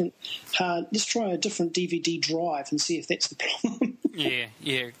try a different DVD drive and see if that's the problem. Yeah.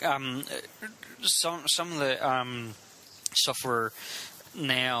 Some of the software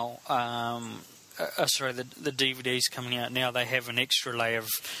now, the DVDs coming out now, they have an extra layer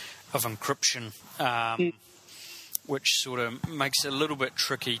of encryption, which sort of makes it a little bit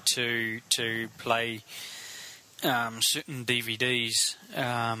tricky to play certain DVDs,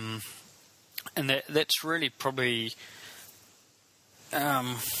 and that's really probably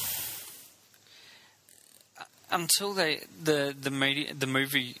until the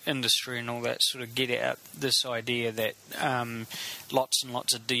movie industry and all that sort of get out this idea that lots and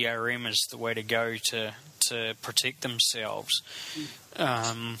lots of DRM is the way to go to protect themselves.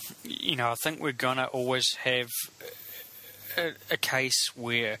 I think we're gonna always have a case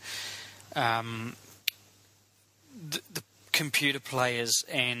where the computer players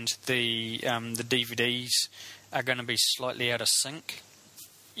and the DVDs are going to be slightly out of sync.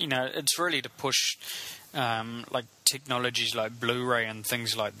 It's really to push like technologies like Blu-ray and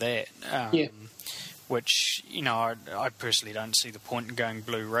things like that. Which I personally don't see the point in going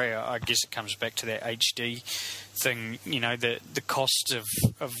Blu-ray. I guess it comes back to that HD thing. The cost of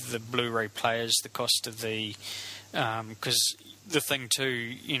the Blu-ray players, the cost of the because the thing too,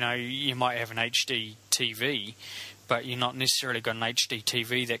 you might have an HD TV, but you're not necessarily got an HD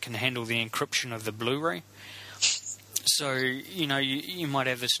TV that can handle the encryption of the Blu-ray. So, you might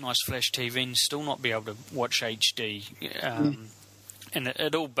have this nice flash TV and still not be able to watch HD. and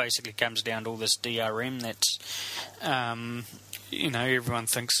it all basically comes down to all this DRM that's, everyone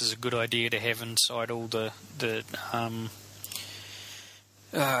thinks is a good idea to have inside all the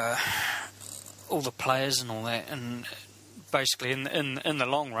players and all that, and basically in the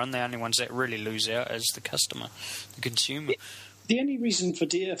long run, the only ones that really lose out is the customer, the consumer. The only reason for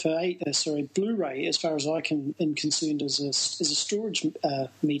Blu-ray, as far as I am concerned, is a storage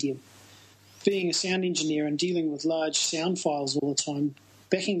medium. Being a sound engineer and dealing with large sound files all the time,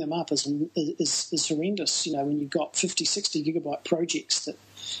 backing them up is horrendous. When you've got 50, 60 gigabyte projects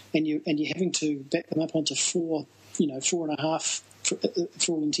and you're having to back them up onto 4.5.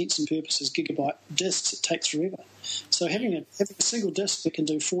 For all intents and purposes, gigabyte discs, it takes forever. So having a single disc that can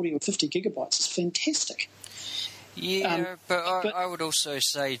do 40 or 50 gigabytes is fantastic. Yeah, but I would also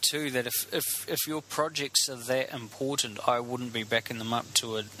say too that if your projects are that important, I wouldn't be backing them up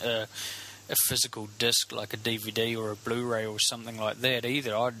to a physical disc like a DVD or a Blu-ray or something like that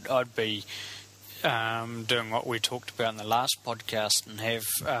either. I'd be doing what we talked about in the last podcast and have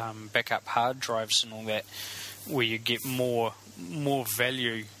backup hard drives and all that, where you get more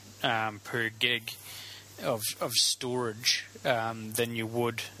value per gig of storage than you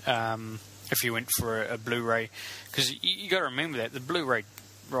would if you went for a Blu-ray, because you got to remember that the Blu-ray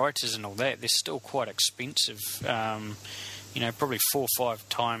writers and all that, they're still quite expensive. Probably 4 or 5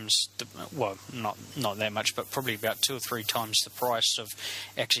 times not that much, but probably about 2 or 3 times the price of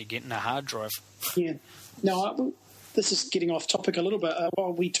actually getting a hard drive. Yeah. No, this is getting off topic a little bit.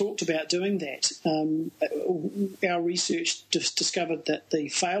 While we talked about doing that, our research discovered that the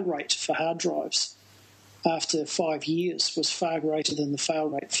fail rate for hard drives after 5 years was far greater than the fail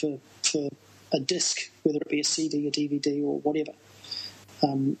rate for a disc, whether it be a CD, a DVD, or whatever.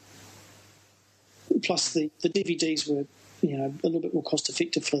 Plus, the DVDs were, a little bit more cost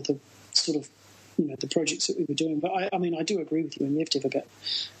effective for the sort of, the projects that we were doing. But I do agree with you, and you have to have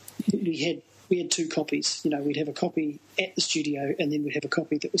we had 2 copies. We'd have a copy at the studio, and then we'd have a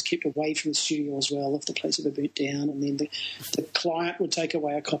copy that was kept away from the studio as well if the place ever burnt down. And then the client would take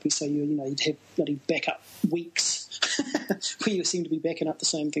away a copy, so you'd have bloody backup weeks where you seem to be backing up the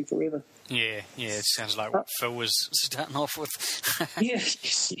same thing forever. Yeah, it sounds like what Phil was starting off with.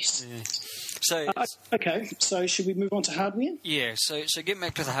 Yes. Yeah. So okay, so should we move on to hardware? Yeah, so get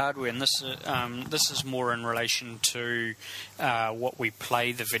back to the hardware, and this is more in relation to what we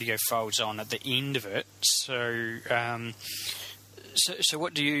play the video files on at the end of it. So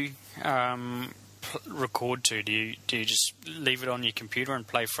what do you record to? Do you just leave it on your computer and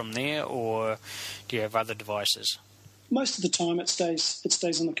play from there, or do you have other devices? Most of the time, it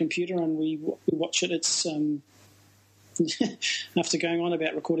stays on the computer, and we watch it. It's after going on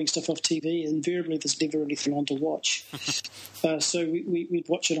about recording stuff off TV, invariably there's never anything on to watch. So we'd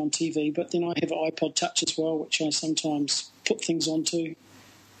watch it on TV, but then I have an iPod Touch as well, which I sometimes put things onto.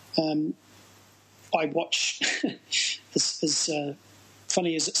 I watch, as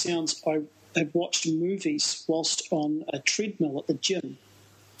funny as it sounds, I have watched movies whilst on a treadmill at the gym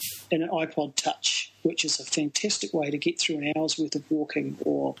in an iPod Touch, which is a fantastic way to get through an hour's worth of walking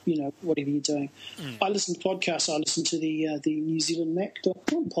or, whatever you're doing. I listen to podcasts. I listen to the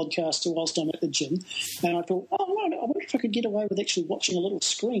NewZealandMac.com podcast whilst I'm at the gym, and I thought, I wonder if I could get away with actually watching a little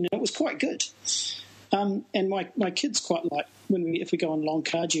screen, and it was quite good. And my kids quite like, if we go on long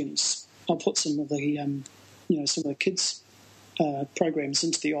car journeys, I'll put some of the kids' programs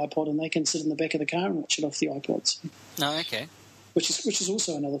into the iPod, and they can sit in the back of the car and watch it off the iPods. Oh, okay. Which is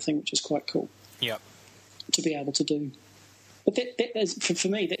also another thing which is quite cool. Yep. To be able to do. But that is, for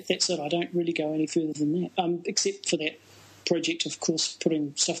me, that's it. I don't really go any further than that, except for that project, of course,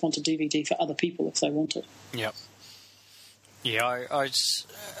 putting stuff onto DVD for other people if they want it. Yep. Yeah,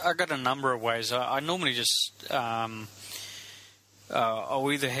 I got a number of ways. I normally just I'll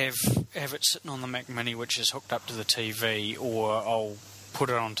either have it sitting on the Mac Mini, which is hooked up to the TV, or I'll put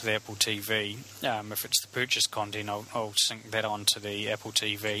it onto the Apple TV. If it's the purchase content, I'll sync that onto the Apple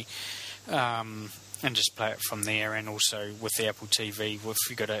TV and just play it from there. And also with the Apple TV, if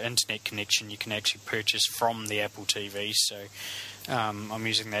you've got an internet connection, you can actually purchase from the Apple TV. So I'm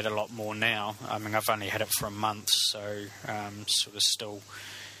using that a lot more now. I've only had it for a month, so sort of still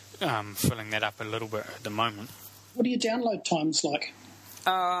filling that up a little bit at the moment. What are your download times like?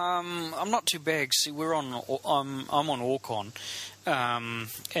 I'm not too bad. See, I'm on Orcon,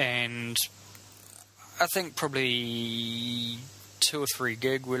 and I think probably 2 or 3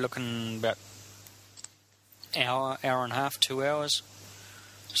 gig. We're looking about hour and a half, 2 hours.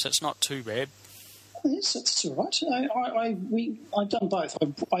 So it's not too bad. Yes, that's all right. I've done both.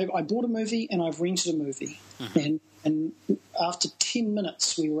 I bought a movie and I've rented a movie, and after 10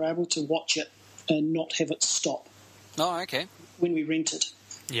 minutes we were able to watch it and not have it stop. Oh, okay. when we rented.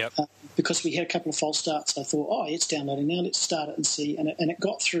 Yep. Because we had a couple of false starts, I thought, oh, it's downloading now, let's start it and see. And it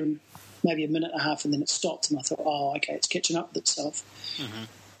got through maybe a minute and a half, and then it stopped, and I thought, oh, okay, it's catching up with itself. Mm-hmm.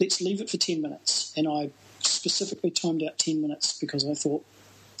 Let's leave it for 10 minutes. And I specifically timed out 10 minutes because I thought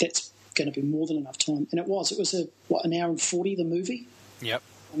that's going to be more than enough time. And it was. It was an hour and 40, the movie. Yep.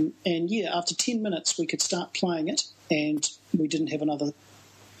 And yeah, after 10 minutes, we could start playing it, and we didn't have another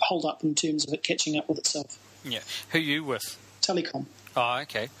hold up in terms of it catching up with itself. Yeah. Who are you with? Telecom. Oh,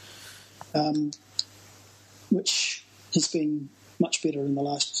 okay. Which has been much better in the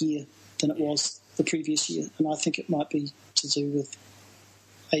last year than it was the previous year. And I think it might be to do with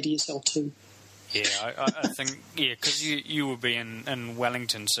ADSL2. Yeah, I think, because you will be in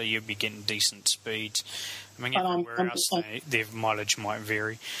Wellington, so you'll be getting decent speeds. I mean, everywhere else, their mileage might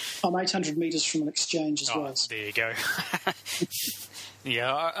vary. I'm 800 metres from an exchange as well. There you go.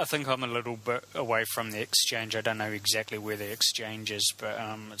 Yeah, I think I'm a little bit away from the exchange. I don't know exactly where the exchange is, but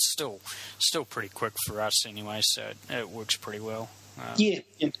it's still pretty quick for us anyway, so it works pretty well. Yeah.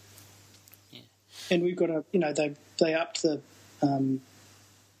 And we've got they upped the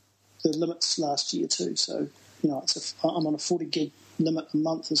limits last year too, so I'm on a 40 gig limit a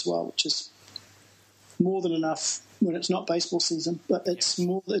month as well, which is more than enough when it's not baseball season, but it's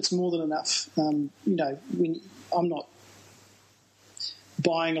more than enough. When I'm not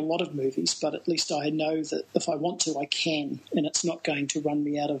buying a lot of movies, but at least I know that if I want to, I can, and it's not going to run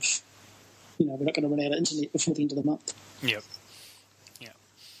me out of, we're not going to run out of internet before the end of the month. Yep.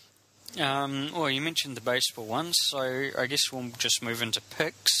 Well, you mentioned the baseball one, so I guess we'll just move into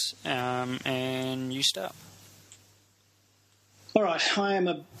picks, and you start. All right, I am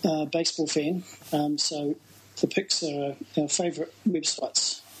a baseball fan, so the picks are our favourite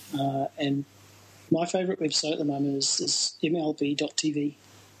websites, and my favourite website at the moment is MLB.tv,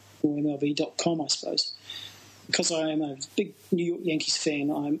 or MLB.com, I suppose. Because I am a big New York Yankees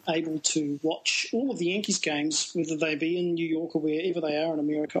fan, I'm able to watch all of the Yankees games, whether they be in New York or wherever they are in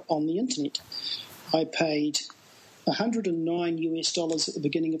America, on the internet. I paid $109 at the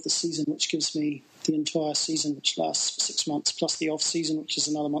beginning of the season, which gives me the entire season, which lasts for 6 months, plus the off-season, which is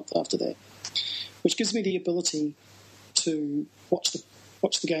another month after that, which gives me the ability to watch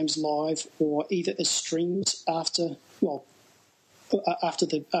the games live, or either as streams after the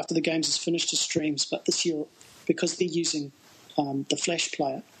games is finished as streams. But this year, because they're using the Flash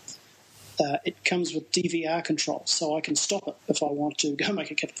player, it comes with DVR control, so I can stop it if I want to go make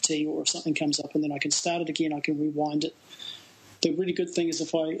a cup of tea, or if something comes up, and then I can start it again. I can rewind it. The really good thing is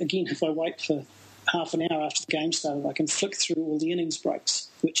if I wait for half an hour after the game started, I can flick through all the innings breaks,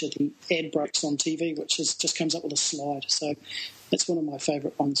 which are the ad breaks on TV, which just comes up with a slide. So that's one of my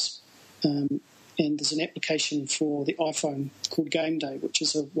favourite ones. And there's an application for the iPhone called Game Day, which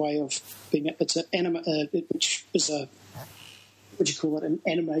is a way of which is a, what do you call it, an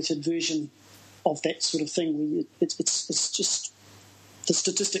animated version of that sort of thing. Where it's just the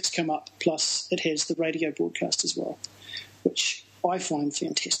statistics come up, plus it has the radio broadcast as well, which I find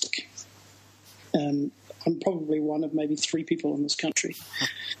fantastic. I'm probably one of maybe 3 people in this country,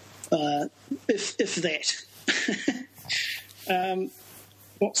 if that.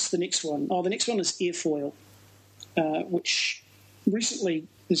 What's the next one? Oh, the next one is Airfoil, which recently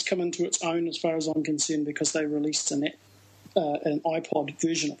has come into its own as far as I'm concerned, because they released an iPod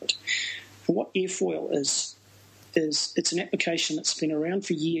version of it. And what Airfoil is it's an application that's been around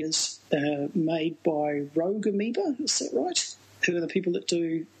for years, made by Rogue Amoeba, is that right? Who are the people that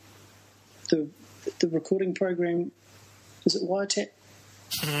do the recording program? Is it Wiretap?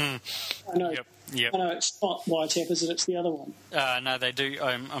 I know. Yep. I know it's not Wiretap, is it? It's the other one. No, they do.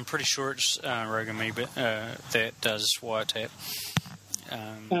 I'm pretty sure it's Rogue Amoeba that does Wiretap.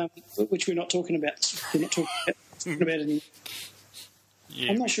 Which we're not talking about. We're not talking about it anymore.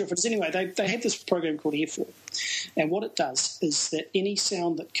 Yeah. I'm not sure if it's anyway. They have this program called Airfoil, and what it does is that any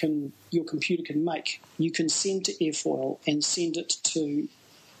sound that your computer can make, you can send to Airfoil and send it to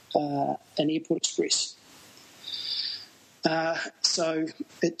an Airport Express. So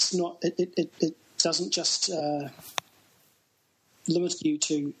it's not. It doesn't just limit you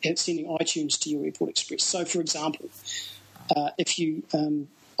to sending iTunes to your Airport Express. So, for example, if you,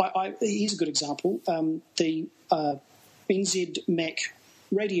 here's a good example: the NZ Mac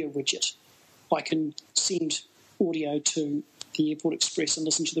radio widget. I can send audio to the Airport Express and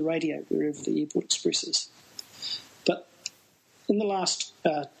listen to the radio wherever the Airport Express is. But in the last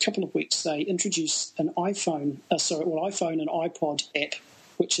couple of weeks, they introduced an iPhone and iPod app,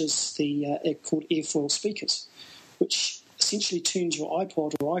 which is called Airfoil Speakers, which essentially turns your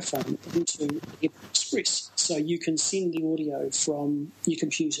iPod or iPhone into Airport Express, so you can send the audio from your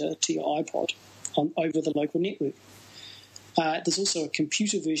computer to your iPod over the local network. There's also a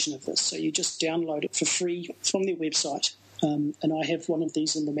computer version of this, so you just download it for free from their website. And I have one of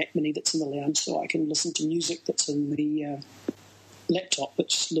these in the Mac Mini that's in the lounge, so I can listen to music that's in the laptop that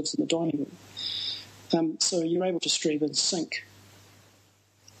just lives in the dining room. So you're able to stream and sync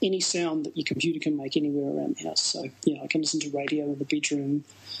any sound that your computer can make anywhere around the house. So, I can listen to radio in the bedroom.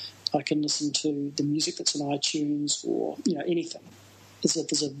 I can listen to the music that's in iTunes or, anything.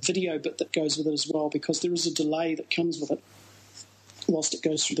 There's a video bit that goes with it as well, because there is a delay that comes with it whilst it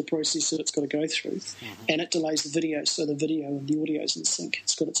goes through the process that it's got to go through. Mm-hmm. And it delays the video, so the video and the audio is in sync.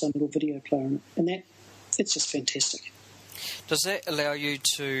 It's got its own little video player in it. And it's just fantastic. Does that allow you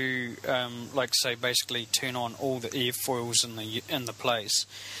to, say, basically turn on all the airfoils in the place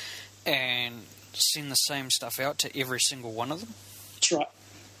and send the same stuff out to every single one of them? That's right.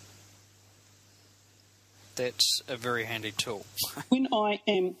 That's a very handy tool. When I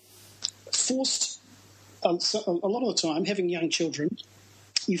am forced, a lot of the time, having young children,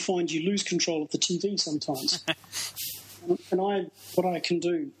 you find you lose control of the TV sometimes. And what I can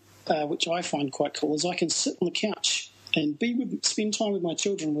do, which I find quite cool, is I can sit on the couch and spend time with my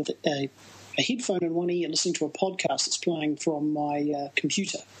children with a headphone in one ear, listening to a podcast that's playing from my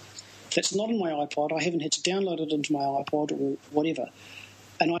computer. If that's not on my iPod, I haven't had to download it into my iPod or whatever,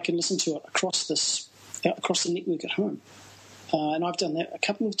 and I can listen to it across the network at home. And I've done that a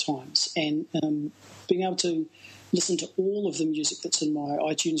couple of times, and being able to listen to all of the music that's in my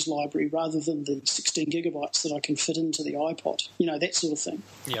iTunes library rather than the 16 gigabytes that I can fit into the iPod, that sort of thing.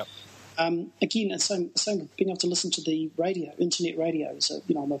 Yeah. Again, the same being able to listen to the radio, internet radio. So,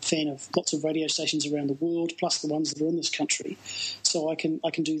 I'm a fan of lots of radio stations around the world, plus the ones that are in this country. So I can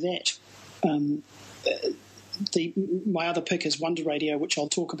do that. My other pick is Wonder Radio, which I'll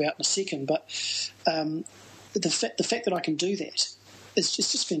talk about in a second. But the fact that I can do that is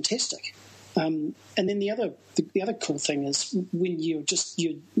just fantastic. And then the other cool thing is when you're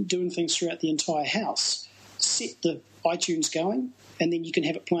doing things throughout the entire house, set the iTunes going, and then you can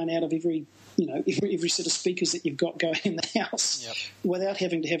have it playing out of every set of speakers that you've got going in the house. Yep. Without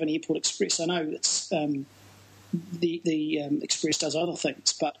having to have an Airport Express. I know it's the Express does other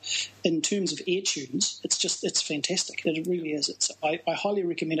things, but in terms of AirTunes, it's fantastic. It really is. I highly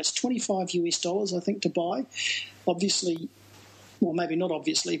recommend it. It's $25 I think to buy. Obviously, well, maybe not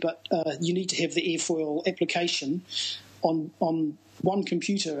obviously, but you need to have the airfoil application on one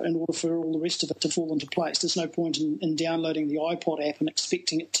computer in order for all the rest of it to fall into place. There's no point in downloading the iPod app and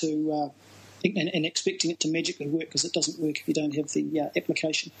expecting it to magically work, because it doesn't work if you don't have the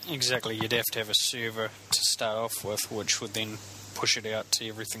application. Exactly. You'd have to have a server to start off with, which would then push it out to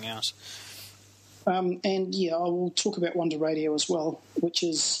everything else. I will talk about Wonder Radio as well, which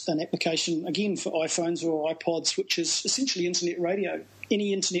is an application, again, for iPhones or iPods, which is essentially internet radio.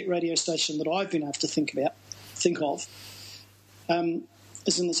 Any internet radio station that I've been able to think of,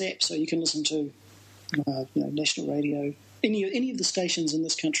 is in this app. So you can listen to national radio, any of the stations in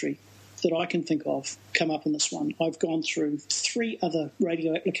this country that I can think of come up in this one. I've gone through 3 other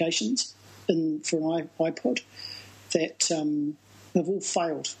radio applications for an iPod that have all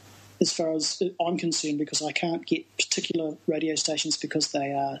failed as far as I'm concerned, because I can't get particular radio stations because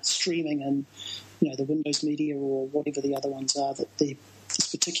they are streaming and the Windows Media or whatever the other ones are that this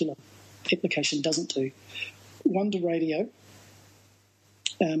particular application doesn't do. Wonder Radio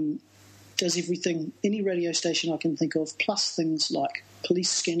does everything, any radio station I can think of, plus things like police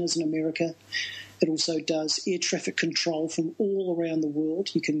scanners in America. It also does air traffic control from all around the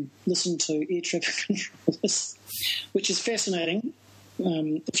world. You can listen to air traffic controllers, which is fascinating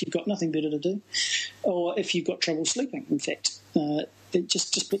if you've got nothing better to do, or if you've got trouble sleeping. In fact,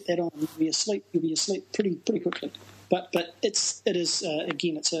 just put that on, you'll be asleep. You'll be asleep pretty quickly. But it is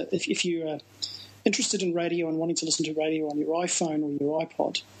again, if you're interested in radio and wanting to listen to radio on your iPhone or your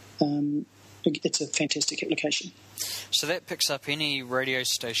iPod, it's a fantastic application. So that picks up any radio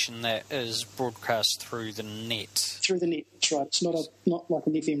station that is broadcast through the net. Through the net, that's right. It's not like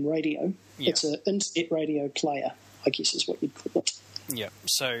an FM radio. Yeah. It's an internet radio player, I guess is what you'd call it. Yeah.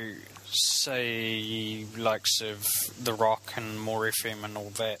 So, say, likes of The Rock and More FM and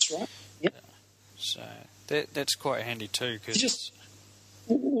all that. That's right. Yep. So that's quite handy too. Cause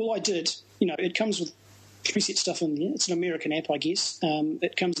all I did, it comes with preset stuff in there. It's an American app, I guess.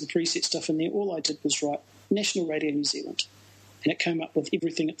 It comes with the preset stuff in there. All I did was write National Radio New Zealand, and it came up with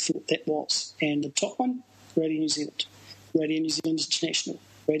everything it thought that was. And the top one, Radio New Zealand, Radio New Zealand International,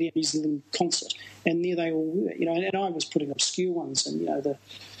 Radio New Zealand Concert, and there they all were. And I was putting obscure ones, and the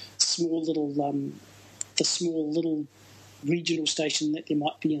small little regional station that there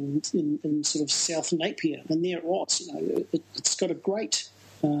might be in sort of South Napier, and there it was. It's got a great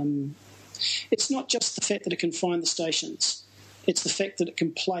It's not just the fact that it can find the stations; it's the fact that it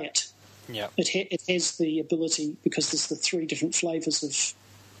can play it. Yeah. It has the ability, because there's the 3 different flavours of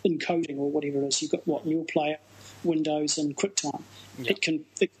encoding or whatever it is. You've got Real Player, Windows, and QuickTime. Yeah. It can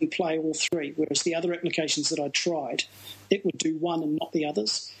play all 3, whereas the other applications that I tried, it would do one and not the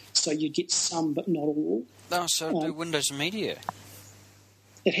others. So you'd get some but not all. Oh, so do Windows Media.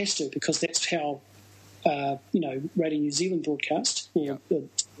 It has to, because that's how Radio New Zealand broadcast or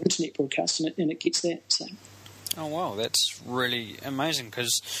internet broadcast, and it gets that. So. Oh wow, that's really amazing,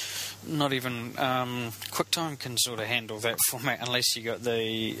 because not even QuickTime can sort of handle that format unless you got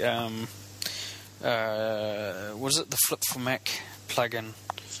the was it the Flip for Mac plugin?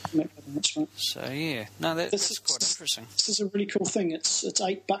 That's right. So yeah, no, that's quite interesting. This is a really cool thing. It's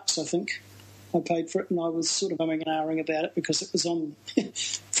 $8, I think. I paid for it, and I was sort of umming and ahhing about it because it was on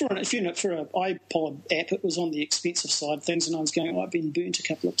for an iPod app. It was on the expensive side of things, and I was going, I've been burnt a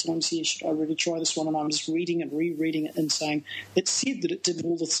couple of times here. Should I really try this one? And I'm just reading and rereading it and saying it said that it did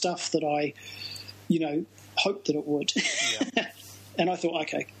all the stuff that I, hoped that it would. Yeah. And I thought,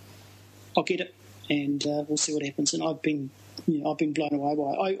 okay, I'll get it, and we'll see what happens. And I've been blown away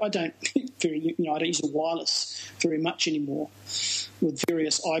by it. I don't I don't use a wireless very much anymore with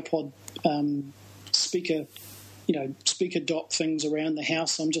various iPod speaker dock things around the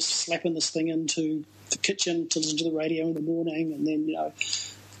house. I'm just slapping this thing into the kitchen to listen to the radio in the morning, and then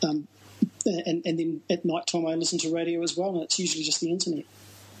and then at night time I listen to radio as well, and it's usually just the internet.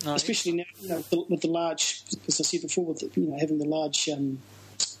 Oh, especially now, with the large, as I said before, with having the large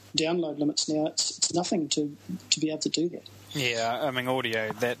download limits now, it's nothing to be able to do that. Yeah, I mean,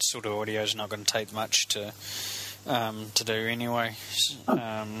 that sort of audio is not going to take much to do anyway.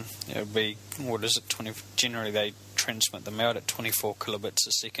 It'll be, what is it, generally they transmit them out at 24 kilobits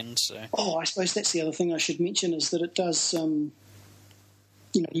a second. So. Oh, I suppose that's the other thing I should mention, is that it does,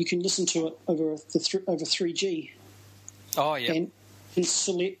 you can listen to it over 3G. Oh, yeah. And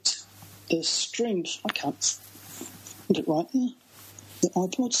select the streams. I can't get it right there. The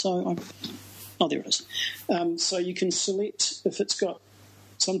iPod, there it is. So you can select, if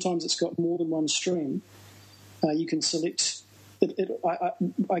sometimes it's got more than one stream, you can select,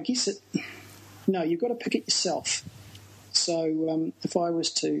 I guess you've got to pick it yourself. So if I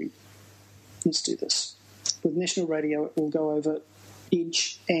was to, let's do this. With National Radio, it will go over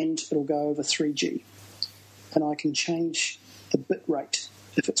Edge and it'll go over 3G. And I can change the bit rate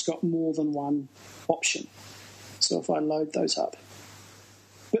if it's got more than one option. So if I load those up,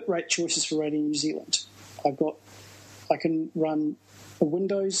 bitrate choices for Radio New Zealand. I can run a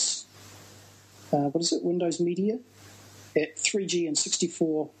Windows, Windows Media at 3G and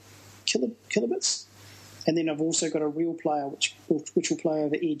 64 kilobits, and then I've also got a Real Player which will play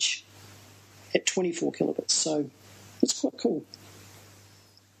over Edge at 24 kilobits. So it's quite cool.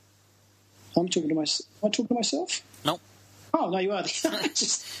 Am I talking to myself? Nope. Oh, no, you are.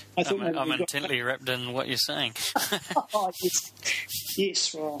 I'm intently wrapped in what you're saying. Oh,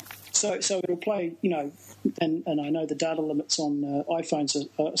 yes. Well, so it'll play, and I know the data limits on iPhones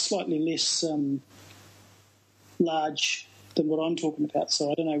are slightly less large than what I'm talking about. So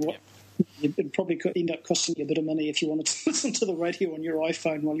I don't know what. It probably could end up costing you a bit of money if you wanted to listen to the radio on your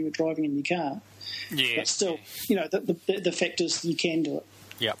iPhone while you were driving in your car. Yeah. But still, the fact is you can do it.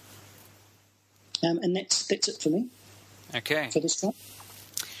 Yep. And that's it for me. Okay. For this time.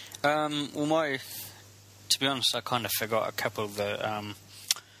 To be honest, I kind of forgot a couple of the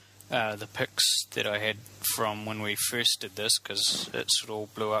picks that I had from when we first did this, because it sort of all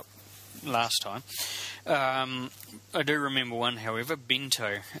blew up last time. I do remember one, however,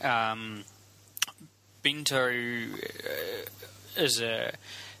 Bento. Bento is a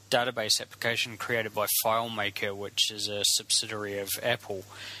database application created by FileMaker, which is a subsidiary of Apple,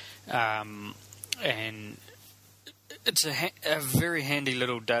 and it's a very handy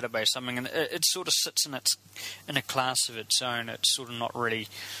little database. I mean, it sort of sits in a class of its own. It's sort of not really,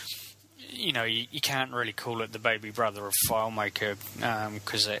 you can't really call it the baby brother of FileMaker,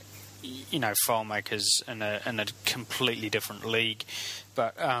 because FileMaker's in a completely different league.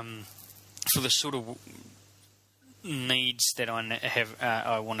 But for the sort of needs that I have,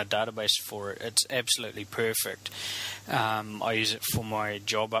 I want a database for it. It's absolutely perfect. I use it for my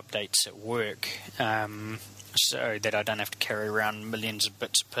job updates at work. So that I don't have to carry around millions of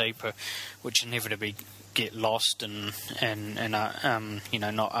bits of paper, which inevitably get lost and not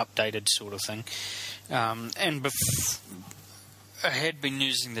updated, sort of thing. And I had been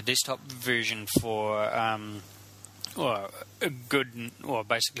using the desktop version for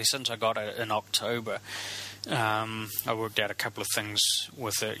basically since I got it in October. I worked out a couple of things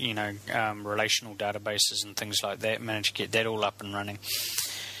with it, relational databases and things like that. Managed to get that all up and running.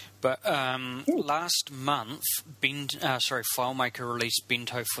 But last month, FileMaker released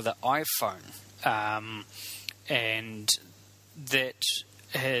Bento for the iPhone, and that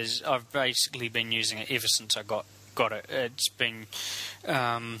I've basically been using it ever since I got it. It's been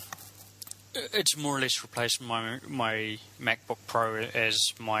it's more or less replaced my MacBook Pro as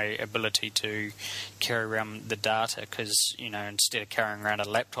my ability to carry around the data, because, instead of carrying around a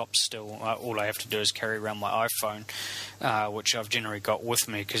laptop still, all I have to do is carry around my iPhone, which I've generally got with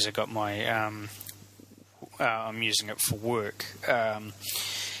me because I got my I'm using it for work.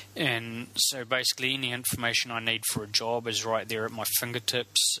 And so basically any information I need for a job is right there at my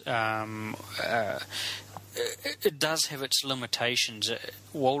fingertips. It does have its limitations.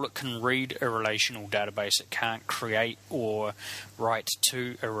 While it can read a relational database, it can't create or write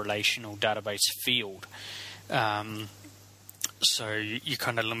to a relational database field. So you're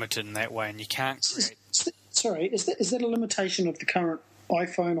kind of limited in that way, and you can't create... Sorry, is that a limitation of the current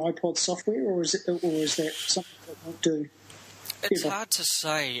iPhone, iPod software, or is that something that won't do? It's hard to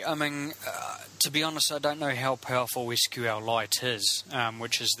say. I mean, to be honest, I don't know how powerful SQLite is,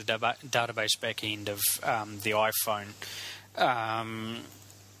 which is the database backend of the iPhone. I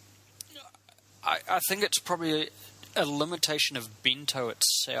think it's probably a limitation of Bento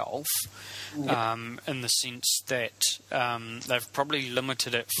itself, in the sense that they've probably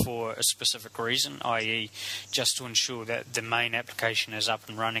limited it for a specific reason, i.e. just to ensure that the main application is up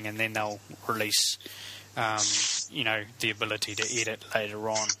and running, and then they'll release... the ability to edit later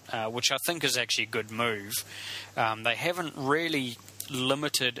on, which I think is actually a good move. They haven't really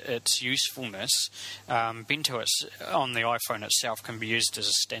limited its usefulness. Bento on the iPhone itself can be used as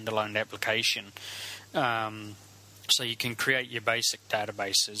a standalone application. So you can create your basic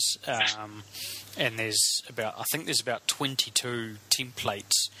databases, and there's about 22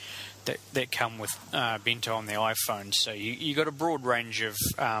 templates that come with Bento on the iPhone. So you got a broad range of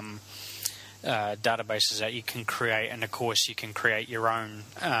databases that you can create, and of course you can create your own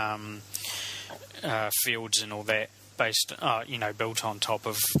fields and all that based, built on top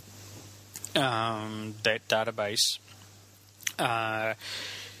of that database.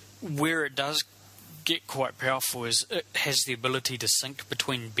 Where it does get quite powerful is it has the ability to sync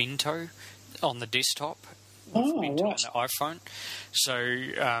between Bento on the desktop with Bento on the iPhone. So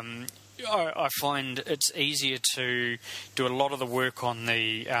I find it's easier to do a lot of the work on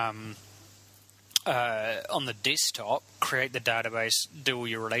the desktop, create the database, do all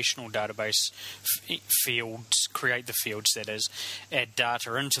your relational database fields, create the fields, that is, add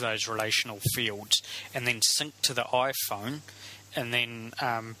data into those relational fields, and then sync to the iPhone. And then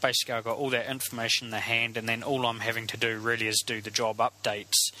basically I've got all that information in the hand, and then all I'm having to do really is do the job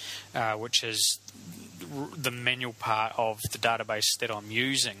updates, which is the manual part of the database that I'm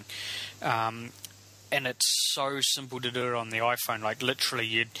using. And it's so simple to do it on the iPhone. Like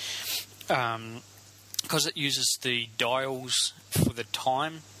literally because it uses the dials for the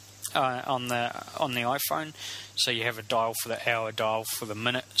time on the iPhone, so you have a dial for the hour, dial for the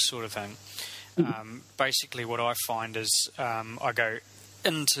minute, sort of thing. Basically, what I find is I go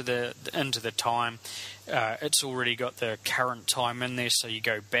into the time. It's already got the current time in there, so you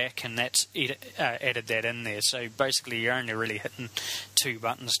go back and that's added that in there. So basically, you're only really hitting two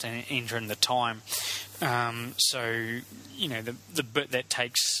buttons to enter in the time. So the bit that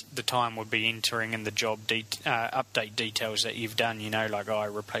takes the time would be entering in the job update details that you've done. Like I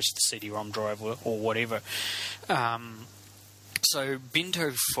replaced the CD-ROM drive or whatever. So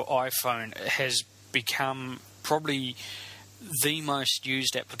Bento for iPhone has become probably the most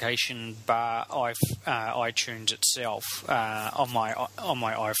used application bar iTunes itself on my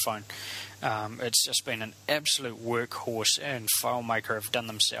iPhone. It's just been an absolute workhorse, and FileMaker have done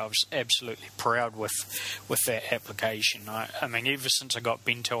themselves absolutely proud with that application. I mean, ever since I got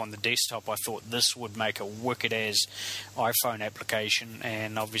Bento on the desktop, I thought this would make a wicked-as iPhone application,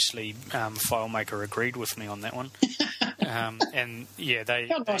 and obviously FileMaker agreed with me on that one. And yeah, they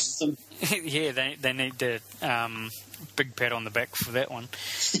need the big pat on the back for that one.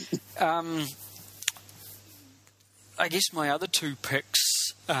 I guess my other two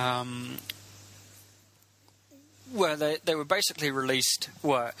picks, they were basically released.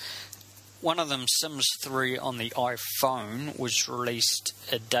 Well, one of them, Sims 3 on the iPhone, was released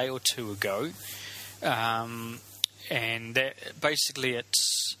a day or two ago, and that basically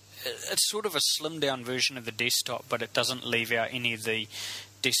it's sort of a slimmed down version of the desktop, but it doesn't leave out any of the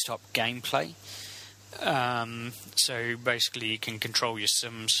desktop gameplay. So basically, you can control your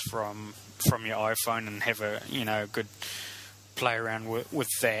Sims from your iPhone and have a good play around with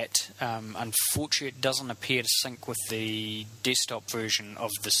that. Unfortunately, it doesn't appear to sync with the desktop version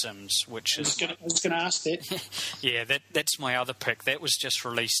of The Sims, which is... I was going to ask that. Yeah, that's my other pick. That was just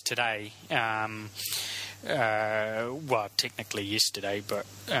released today. Well, technically yesterday, but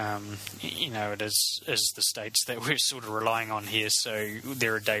it is the States that we're sort of relying on here, so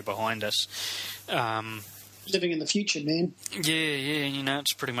they're a day behind us. Living in the future, man. Yeah,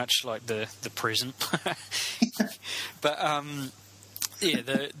 it's pretty much like the present. But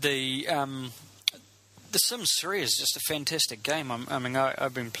The Sims 3 is just a fantastic game.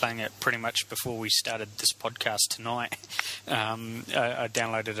 I've been playing it pretty much before we started this podcast tonight. I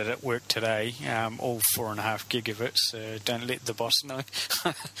downloaded it at work today, all 4.5 gig of it, so don't let the boss know.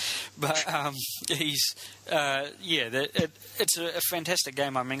 But it's a fantastic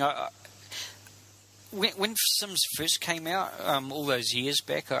game. When Sims first came out, all those years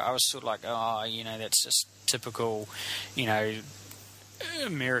back, I was sort of like, that's just typical,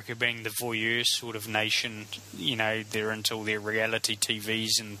 America being the voyeur sort of nation, they're into all their reality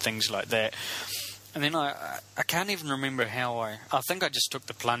TVs and things like that. And then I can't even remember how I think I just took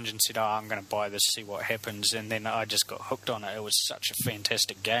the plunge and said, I'm going to buy this, see what happens, and then I just got hooked on it. It was such a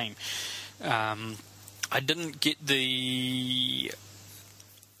fantastic game. I didn't get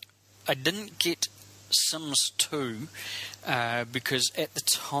Sims 2 because at the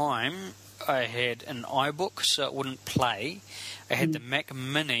time I had an iBook, so it wouldn't play. I had the Mac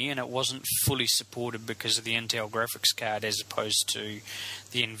Mini, and it wasn't fully supported because of the Intel graphics card as opposed to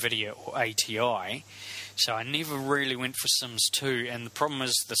the NVIDIA or ATI. So I never really went for Sims 2, and the problem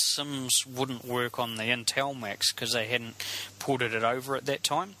is the Sims wouldn't work on the Intel Macs because they hadn't ported it over at that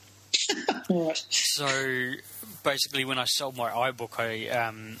time. Right. So basically, when I sold my iBook,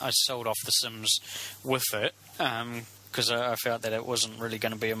 I sold off the Sims with it because I felt that it wasn't really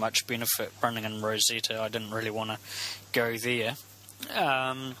going to be a much benefit running in Rosetta. I didn't really want to go there.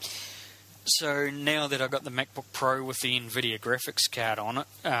 So now that I got the MacBook Pro with the NVIDIA graphics card on it,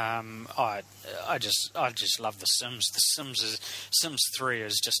 I just love The Sims. Sims 3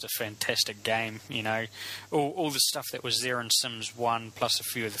 is just a fantastic game. All the stuff that was there in Sims 1 plus a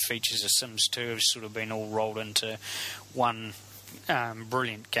few of the features of Sims 2 have sort of been all rolled into one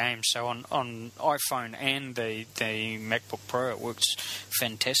brilliant game. So on iPhone and the MacBook Pro, it works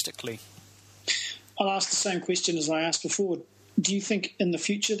fantastically. I'll ask the same question as I asked before. Do you think in the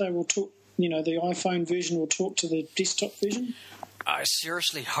future they will talk? The iPhone version will talk to the desktop version? I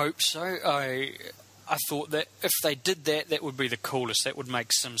seriously hope so. I thought that if they did that, that would be the coolest. That would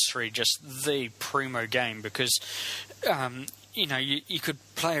make Sims 3 just the primo game because, you could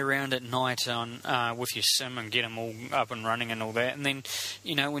play around at night on with your sim and get them all up and running and all that. And then,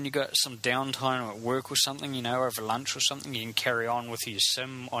 when you got some downtime at work or something, over lunch or something, you can carry on with your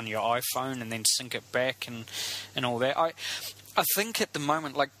sim on your iPhone and then sync it back and all that. I think at the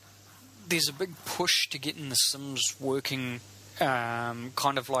moment, there's a big push to getting the Sims working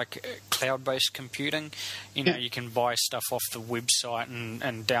kind of like cloud-based computing. You can buy stuff off the website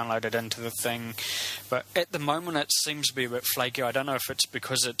and download it into the thing. But at the moment, it seems to be a bit flaky. I don't know if it's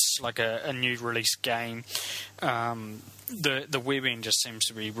because it's like a new release game. The web end just seems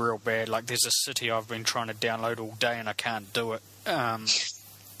to be real bad. Like there's a city I've been trying to download all day and I can't do it.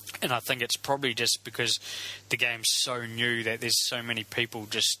 And I think it's probably just because the game's so new that there's so many people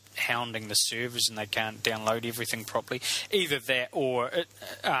just hounding the servers and they can't download everything properly. Either that or it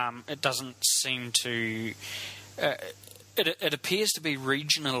doesn't seem to... It appears to be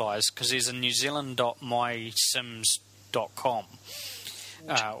regionalised because there's a newzealand.mysims.com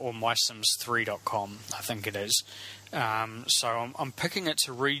or mysims3.com, I think it is. So I'm picking it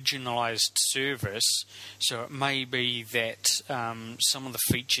to regionalised service, so it may be that some of the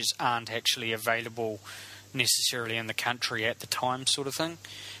features aren't actually available necessarily in the country at the time sort of thing.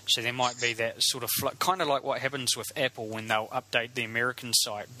 So there might be that sort of kind of like what happens with Apple when they'll update the American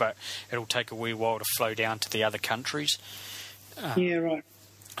site, but it'll take a wee while to flow down to the other countries. Yeah, right.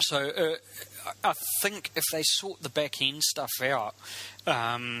 So I think if they sort the back-end stuff out,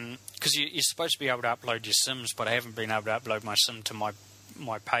 because you're supposed to be able to upload your Sims, but I haven't been able to upload my Sim to my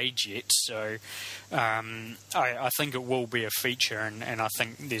page yet, so I think it will be a feature, and I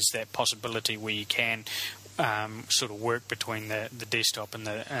think there's that possibility where you can sort of work between the desktop and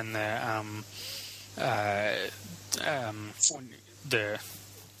the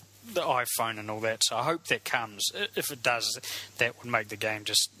iPhone and all that. So I hope that comes. If it does, that would make the game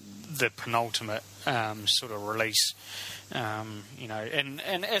just the penultimate sort of release. And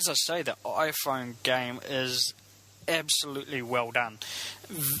as I say, the iPhone game is absolutely well done.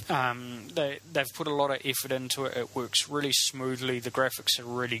 They've put a lot of effort into it. It works really smoothly. The graphics are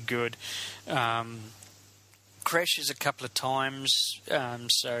really good. crashes a couple of times,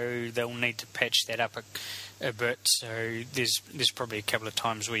 so they'll need to patch that up a bit. So there's probably a couple of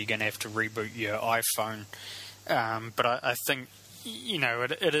times where you're going to have to reboot your iPhone. But I think,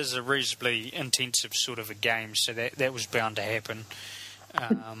 it is a reasonably intensive sort of a game, so that was bound to happen.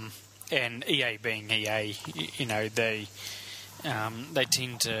 And EA being EA, they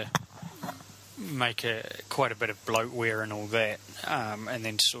tend to make quite a bit of bloatware and all that, and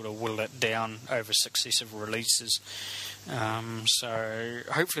then sort of whittle it down over successive releases. So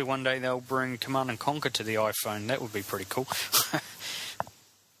hopefully one day they'll bring Command & Conquer to the iPhone. That would be pretty cool.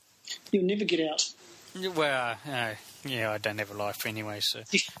 You'll never get out. Well, I don't have a life anyway, so...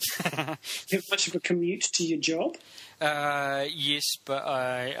 You have much of a commute to your job? Yes, but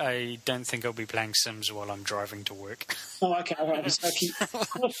I don't think I'll be playing Sims while I'm driving to work. Oh, okay, all right. So if you're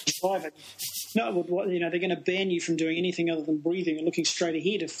driving, they're going to ban you from doing anything other than breathing and looking straight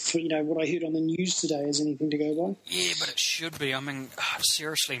ahead. If what I heard on the news today is anything to go by. Yeah, but it should be. I mean,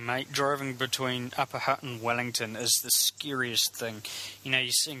 seriously, mate, driving between Upper Hutt and Wellington is the scariest thing. You're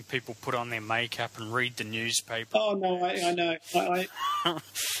seeing people put on their makeup and read the newspaper. Oh no, I know.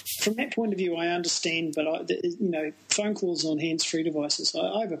 From that point of view, I understand, but phone calls on hands-free devices.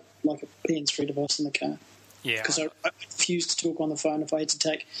 I have a hands-free device in the car. Yeah. Because I refuse to talk on the phone if I had to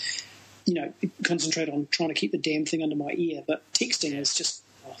take, concentrate on trying to keep the damn thing under my ear. But texting is just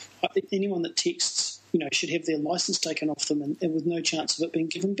anyone that texts, should have their license taken off them and with no chance of it being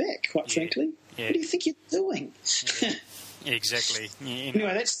given back. Quite frankly, what do you think you're doing? Yeah. Exactly.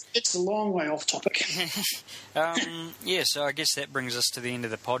 Anyway, that's a long way off topic. So I guess that brings us to the end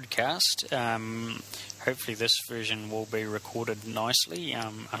of the podcast. Hopefully this version will be recorded nicely,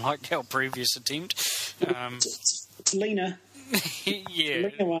 unlike our previous attempt. It's leaner. Yeah.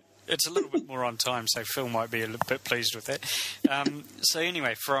 Leaner one. It's a little bit more on time, so Phil might be a little bit pleased with that. So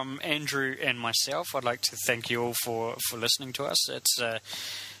anyway, from Andrew and myself, I'd like to thank you all for listening to us. It's a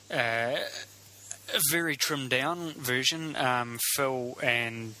very trimmed down version. Phil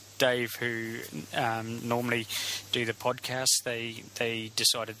and Dave, who normally do the podcast, they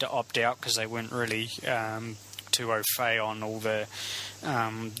decided to opt out because they weren't really too au fait on all the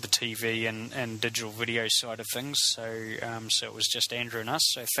TV and digital video side of things. So it was just Andrew and us.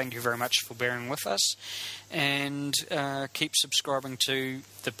 So thank you very much for bearing with us, and keep subscribing to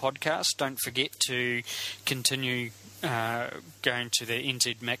the podcast. Don't forget to continue going to the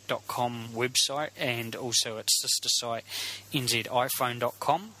nzmac.com website and also its sister site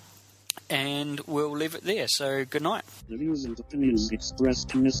nziphone.com, and we'll leave it there. So good night. The views and opinions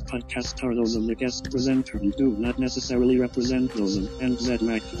expressed in this podcast are those of the guest presenter and do not necessarily represent those of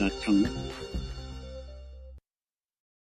nzmac.com.